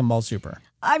watching Dragon Ball Super.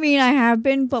 I mean, I have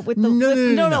been, but with the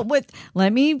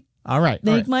let me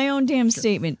make my own damn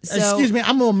statement. So, excuse me,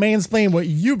 I'm gonna mansplain what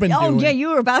you've been doing. Oh yeah, you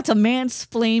were about to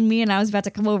mansplain me, and I was about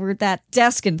to come over at that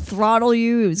desk and throttle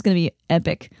you. It was gonna be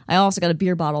epic. I also got a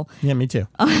beer bottle. Yeah, me too.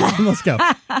 Let's go.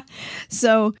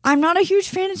 So I'm not a huge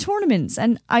fan of tournaments,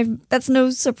 and that's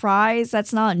no surprise.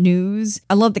 That's not news.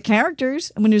 I love the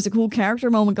characters, and when there's a cool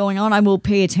character moment going on, I will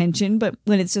pay attention. But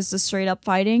when it's just a straight up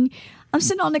fighting, I'm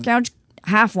sitting on the couch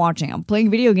half watching. I'm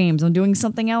playing video games. I'm doing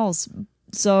something else.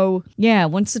 So yeah,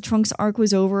 once the Trunks arc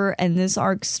was over and this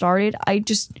arc started, I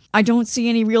don't see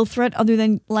any real threat other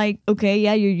than like, okay,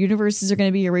 yeah, your universes are going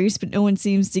to be erased, but no one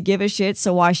seems to give a shit.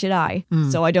 So why should I?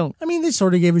 So I don't. I mean, they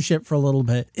sort of gave a shit for a little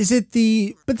bit.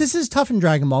 But this is tough in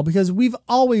Dragon Ball because we've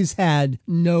always had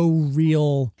no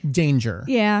real danger.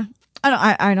 Yeah.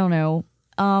 I don't know.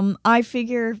 I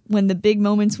figure when the big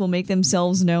moments will make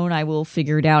themselves known, I will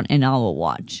figure it out and I will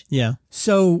watch. Yeah.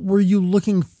 So were you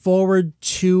looking forward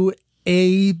to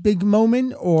a big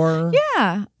moment or?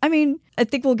 Yeah. I mean, I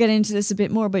think we'll get into this a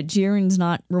bit more, but Jiren's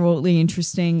not remotely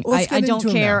interesting. I don't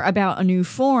care about a new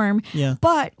form. Yeah.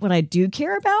 But what I do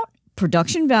care about,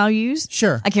 production values.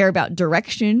 Sure. I care about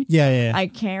direction. Yeah. I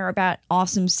care about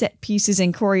awesome set pieces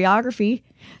and choreography.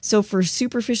 So for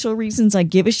superficial reasons, I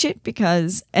give a shit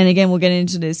because, and again, we'll get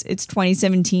into this, it's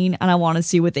 2017 and I want to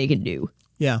see what they can do.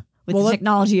 Yeah. With the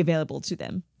technology available to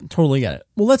them. Totally get it.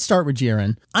 Well, let's start with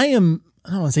Jiren. I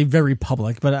don't want to say very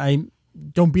public, but I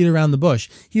don't beat around the bush.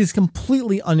 He is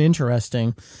completely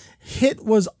uninteresting. Hit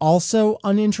was also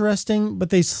uninteresting, but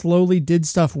they slowly did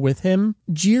stuff with him.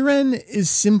 Jiren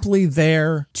is simply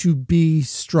there to be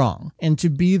strong and to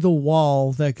be the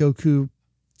wall that Goku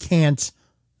can't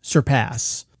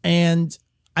surpass. And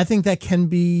I think that can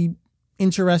be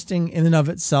interesting in and of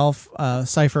itself.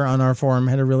 Cypher on our forum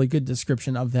had a really good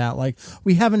description of that. Like,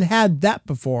 we haven't had that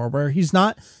before where he's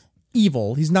not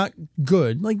evil. He's not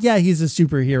good. Like, yeah, he's a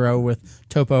superhero with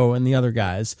Topo and the other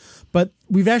guys, but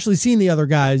we've actually seen the other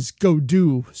guys go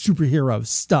do superhero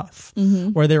stuff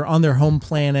where they're on their home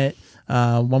planet.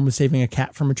 One was saving a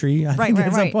cat from a tree. I think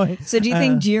at some point. So do you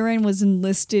think Jiren was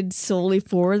enlisted solely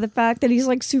for the fact that he's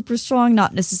like super strong,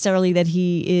 not necessarily that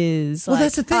he is well,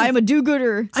 that's the thing. I'm a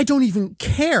do-gooder? I don't even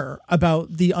care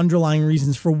about the underlying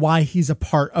reasons for why he's a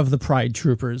part of the Pride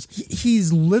Troopers.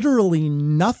 He's literally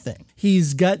nothing.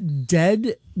 He's got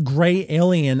dead gray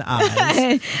alien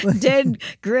eyes. Dead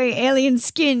gray alien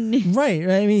skin. Right.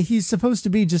 I mean, he's supposed to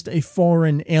be just a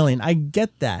foreign alien. I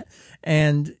get that.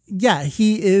 And yeah,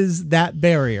 he is that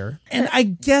barrier. And I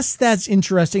guess that's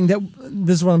interesting. That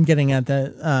this is what I'm getting at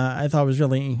that I thought was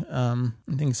really, I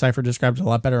think Cypher described it a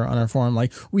lot better on our forum.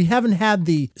 Like, we haven't had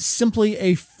the simply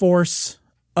a force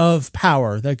of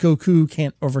power that Goku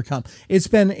can't overcome. It's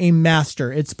been a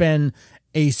master. It's been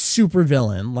a super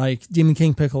villain like Demon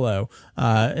King Piccolo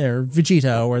or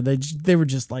Vegeta, where they were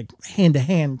just like hand to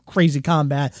hand crazy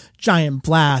combat, giant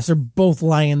blasts. They're both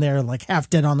lying there like half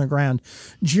dead on the ground.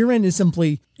 Jiren is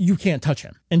simply, you can't touch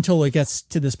him until it gets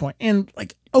to this point. And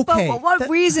like, okay, but what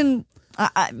reason?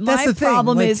 My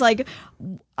problem is like,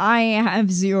 I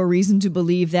have zero reason to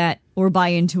believe that or buy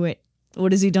into it.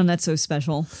 What has he done that's so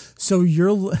special? So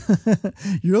you're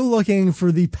looking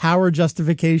for the power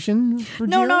justification for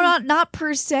No, Jiren? not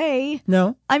per se.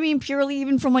 No? I mean, purely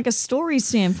even from like a story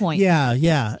standpoint.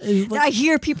 Yeah. I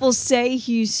hear people say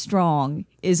he's strong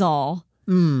is all.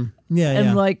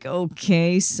 Yeah. Like,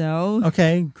 okay, so.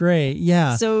 Okay, great.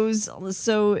 Yeah. So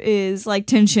is like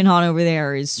Ten Shinhan over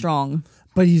there is strong.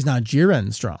 But he's not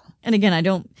Jiren strong. And again,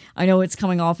 I know it's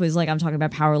coming off as like I'm talking about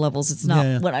power levels. It's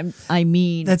not what I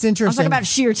mean. That's interesting. I'm talking about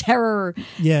sheer terror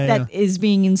that is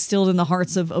being instilled in the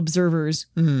hearts of observers.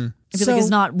 I feel like it's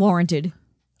not warranted.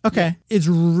 Okay. It's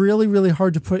really, really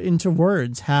hard to put into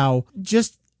words how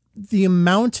just the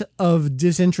amount of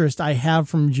disinterest I have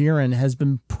from Jiren has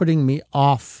been putting me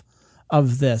off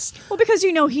of this. Well, because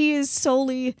he is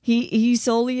solely he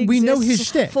solely exists we know his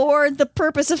shtick for the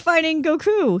purpose of fighting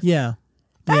Goku. Yeah.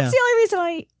 That's the only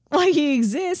reason why he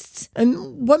exists.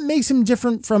 And what makes him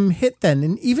different from Hit then?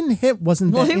 And even Hit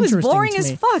wasn't that interesting. Well, he was boring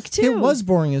as fuck, too. It was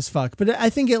boring as fuck. But I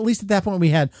think at least at that point we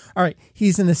had, all right,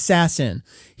 he's an assassin.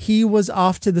 He was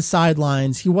off to the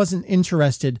sidelines. He wasn't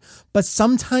interested. But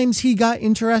sometimes he got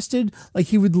interested. Like,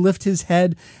 he would lift his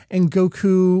head and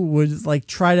Goku would like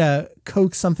try to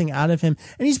coax something out of him.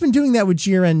 And he's been doing that with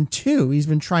Jiren too. He's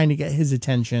been trying to get his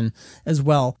attention as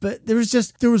well. But there was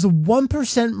a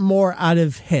 1% more out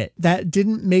of Hit that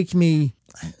didn't make me,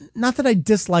 not that I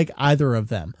dislike either of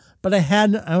them, but I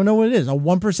don't know what it is, a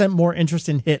 1% more interest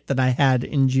in Hit than I had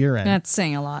in Jiren. That's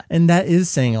saying a lot. And that is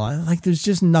saying a lot. Like, there's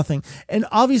just nothing. And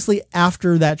obviously,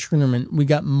 after that tournament, we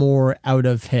got more out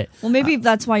of Hit. Well, maybe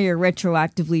that's why you're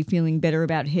retroactively feeling better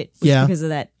about Hit. Because of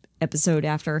that episode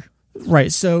after.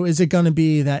 Right. So is it going to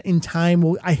be that in time,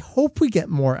 I hope we get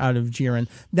more out of Jiren.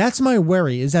 That's my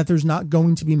worry, is that there's not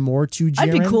going to be more to Jiren.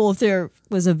 I'd be cool if there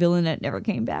was a villain that never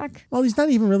came back. Well, he's not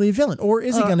even really a villain. Or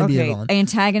is he going to be a villain?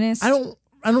 Antagonist?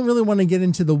 I don't really want to get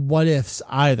into the what ifs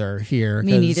either here.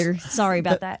 Me neither. Sorry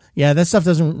about that. Yeah, that stuff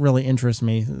doesn't really interest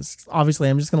me. Obviously,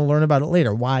 I'm just going to learn about it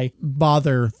later. Why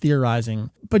bother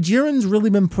theorizing? But Jiren's really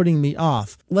been putting me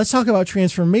off. Let's talk about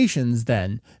transformations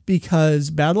then, because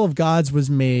Battle of Gods was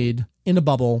made in a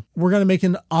bubble. We're going to make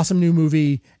an awesome new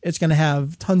movie. It's going to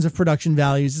have tons of production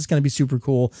values. It's going to be super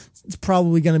cool. It's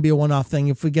probably going to be a one-off thing.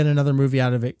 If we get another movie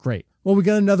out of it, great. Well, we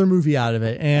got another movie out of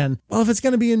it. And, well, if it's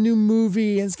going to be a new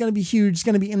movie and it's going to be huge, it's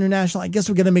going to be international, I guess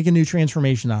we're going to make a new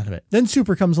transformation out of it. Then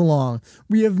Super comes along.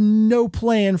 We have no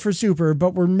plan for Super,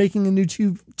 but we're making a new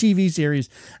TV series.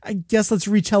 I guess let's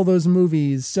retell those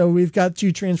movies. So we've got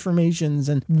 2 transformations.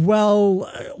 And,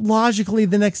 well, logically,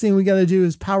 the next thing we got to do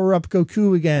is power up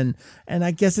Goku again. And I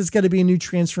guess it's got to be a new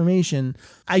transformation.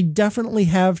 I definitely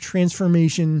have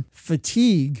transformation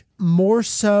fatigue, more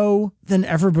so than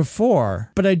ever before,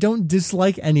 but I don't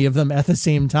dislike any of them at the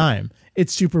same time.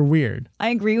 It's super weird. I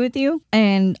agree with you,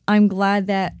 and I'm glad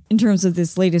that in terms of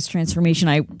this latest transformation,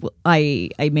 I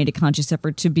made a conscious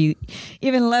effort to be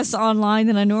even less online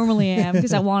than I normally am,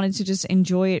 because I wanted to just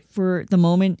enjoy it for the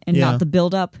moment and not the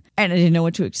build up, and I didn't know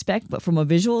what to expect. But from a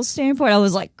visual standpoint, I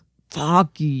was like,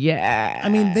 fuck yeah. I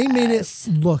mean, they made it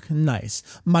look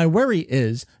nice. My worry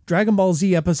is Dragon Ball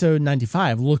Z episode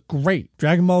 95 looked great.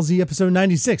 Dragon Ball Z episode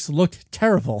 96 looked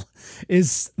terrible.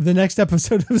 Is the next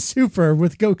episode of Super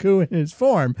with Goku in his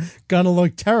form gonna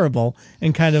look terrible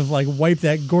and kind of like wipe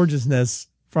that gorgeousness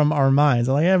from our minds?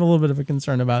 I have a little bit of a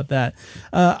concern about that.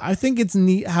 I think it's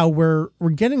neat how we're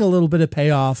getting a little bit of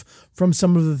payoff from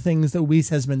some of the things that Whis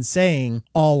has been saying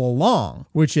all along,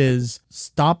 which is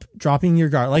stop dropping your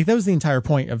guard. Like, that was the entire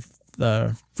point of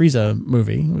the Frieza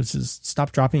movie, which is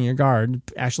stop dropping your guard,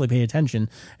 actually pay attention.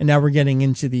 And now we're getting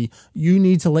into you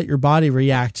need to let your body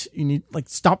react. You need,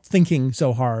 stop thinking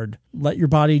so hard. Let your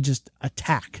body just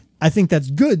attack. I think that's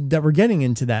good that we're getting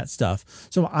into that stuff.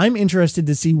 So I'm interested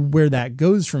to see where that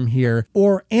goes from here.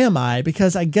 Or am I?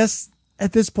 Because I guess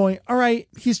at this point, all right,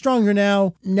 he's stronger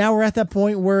now. Now we're at that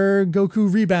point where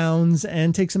Goku rebounds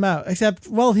and takes him out. Except,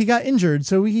 well, he got injured,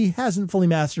 so he hasn't fully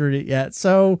mastered it yet.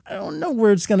 So I don't know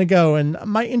where it's going to go. And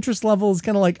my interest level is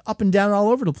kind of up and down all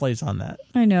over the place on that.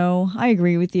 I know. I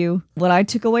agree with you. What I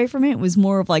took away from it was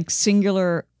more of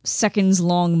singular seconds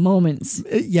long moments.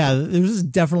 Yeah, there was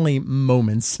definitely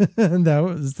moments. That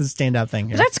was the standout thing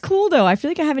here. That's cool though. I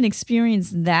feel like I haven't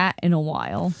experienced that in a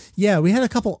while. Yeah, we had a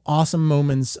couple awesome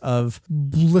moments of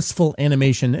blissful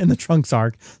animation in the Trunks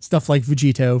arc. Stuff like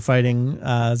Vegito fighting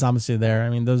Zamasu there.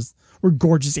 I mean, those were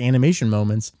gorgeous animation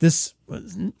moments. This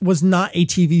was not a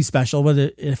TV special, but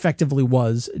it effectively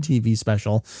was a TV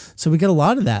special. So we get a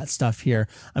lot of that stuff here.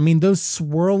 I mean, those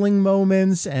swirling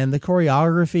moments and the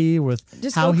choreography with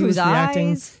just how Goku's he was reacting,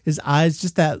 his eyes,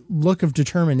 just that look of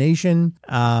determination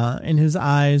in his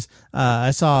eyes.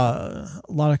 I saw a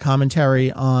lot of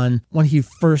commentary on when he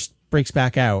first breaks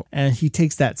back out and he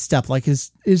takes that step.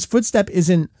 His footstep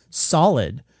isn't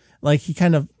solid. He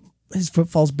kind of, his foot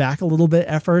falls back a little bit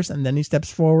at first and then he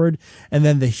steps forward and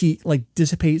then the heat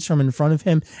dissipates from in front of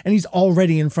him and he's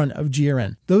already in front of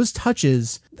Jiren. Those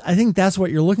touches, I think that's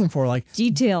what you're looking for.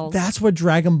 Details. That's what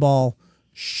Dragon Ball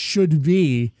should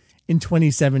be in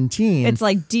 2017. It's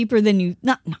deeper than you,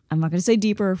 I'm not going to say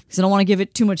deeper because I don't want to give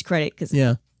it too much credit because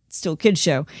it's still a kid's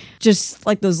show. Just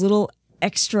those little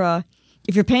extra,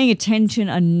 if you're paying attention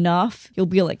enough, you'll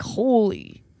be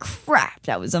holy crap,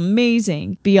 that was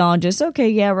amazing. Beyond just, okay,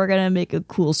 yeah, we're gonna make a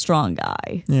cool, strong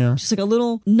guy. Yeah. Just a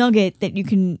little nugget that you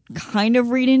can kind of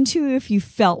read into if you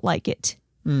felt like it.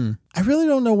 I really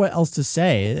don't know what else to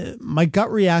say. My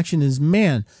gut reaction is,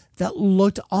 man, that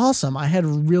looked awesome. I had a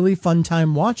really fun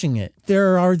time watching it.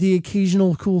 There are the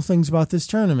occasional cool things about this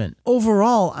tournament.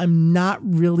 Overall, I'm not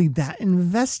really that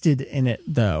invested in it,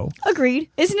 though. Agreed.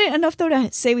 Isn't it enough, though,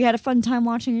 to say we had a fun time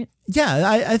watching it? Yeah,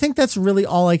 I think that's really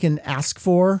all I can ask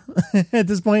for at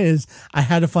this point is I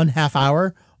had a fun half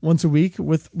hour once a week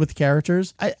with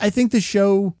characters. I think the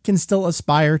show can still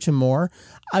aspire to more.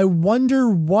 I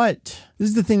wonder this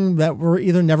is the thing that we're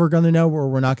either never going to know or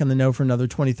we're not going to know for another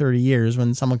 20, 30 years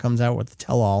when someone comes out with the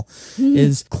tell-all,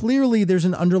 is clearly there's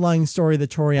an underlying story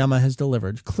that Toriyama has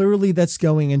delivered. Clearly that's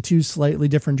going in two slightly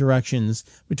different directions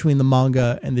between the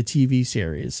manga and the TV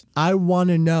series. I want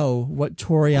to know what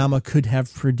Toriyama could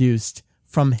have produced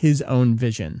from his own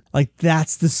vision. Like,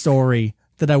 that's the story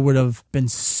that I would have been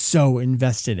so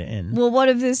invested in. Well, what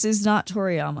if this is not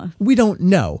Toriyama? We don't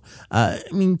know.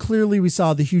 Clearly we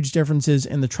saw the huge differences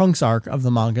in the Trunks arc of the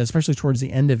manga, especially towards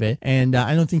the end of it. And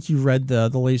I don't think you read the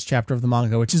latest chapter of the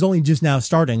manga, which is only just now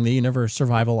starting, the Universe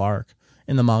Survival arc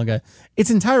in the manga.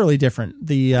 It's entirely different.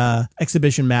 The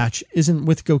exhibition match isn't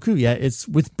with Goku yet. It's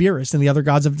with Beerus and the other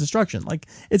gods of destruction. Like,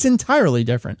 it's entirely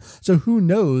different. So who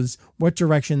knows what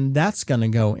direction that's going to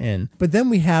go in. But then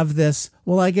we have this,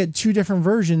 well, I get two different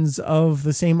versions of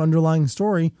the same underlying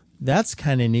story. That's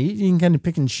kind of neat. You can kind of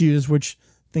pick and choose which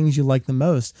things you like the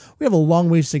most. We have a long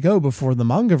ways to go before the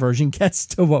manga version gets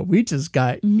to what we just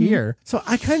got here. So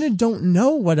I kind of don't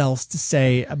know what else to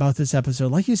say about this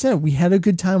episode. Like you said, we had a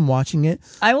good time watching it.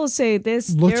 I will say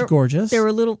this looked gorgeous. There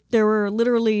were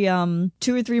literally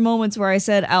 2 or 3 moments where I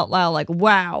said out loud, like,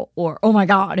 wow, or oh my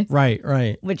God.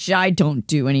 Right. Which I don't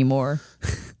do anymore.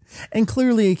 And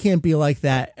clearly it can't be like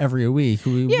that every week.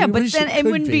 But then it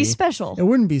wouldn't be special. It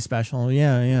wouldn't be special.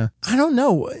 Yeah. I don't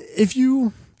know. If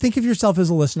you think of yourself as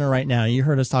a listener right now, you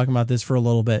heard us talking about this for a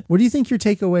little bit. What do you think your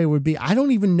takeaway would be? I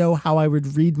don't even know how I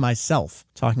would read myself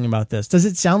talking about this. Does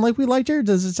it sound like we liked it, or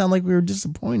does it sound like we were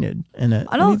disappointed in it?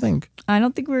 What do you think? I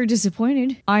don't think we were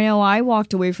disappointed. I know I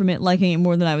walked away from it liking it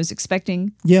more than I was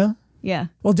expecting. Yeah. Yeah.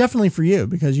 Well, definitely for you,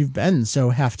 because you've been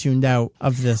so half tuned out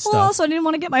of this stuff. Well, also, I didn't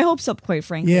want to get my hopes up, quite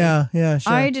frankly. Yeah,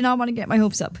 sure. I did not want to get my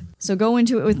hopes up. So go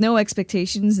into it with no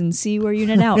expectations and see where you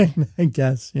net out. I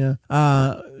guess, yeah.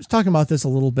 I was talking about this a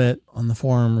little bit on the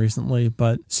forum recently,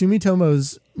 but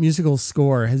Sumitomo's musical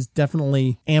score has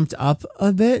definitely amped up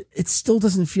a bit. It still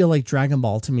doesn't feel like Dragon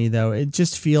Ball to me, though. It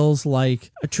just feels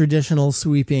like a traditional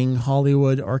sweeping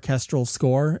Hollywood orchestral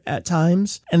score at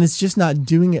times, and it's just not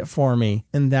doing it for me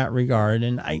in that regard.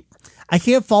 And I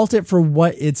can't fault it for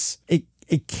what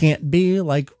it can't be.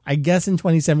 Like, I guess in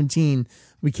 2017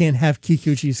 we can't have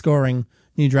Kikuchi scoring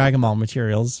new Dragon Ball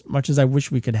materials, much as I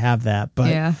wish we could have that. But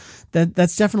yeah.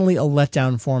 That's definitely a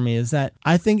letdown for me, is that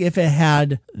I think if it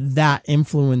had that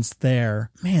influence there,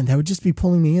 man, that would just be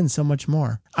pulling me in so much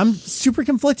more. I'm super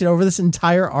conflicted over this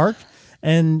entire arc,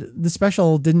 and the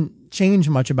special didn't change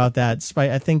much about that,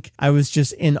 despite I think I was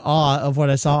just in awe of what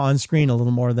I saw on screen a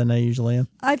little more than I usually am.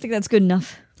 I think that's good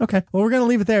enough. Okay, well, we're going to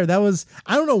leave it there. That was,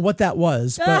 I don't know what that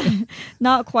was, but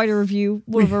not quite a review,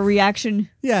 more of a reaction.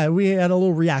 Yeah, we had a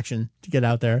little reaction to get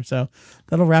out there. So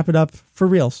that'll wrap it up for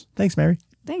reals. Thanks, Mary.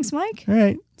 Thanks, Mike. All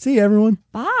right. See you, everyone.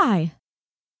 Bye.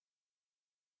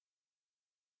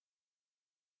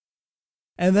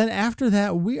 And then after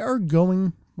that, we are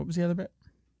going, what was the other bit?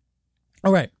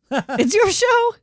 All right. It's your show.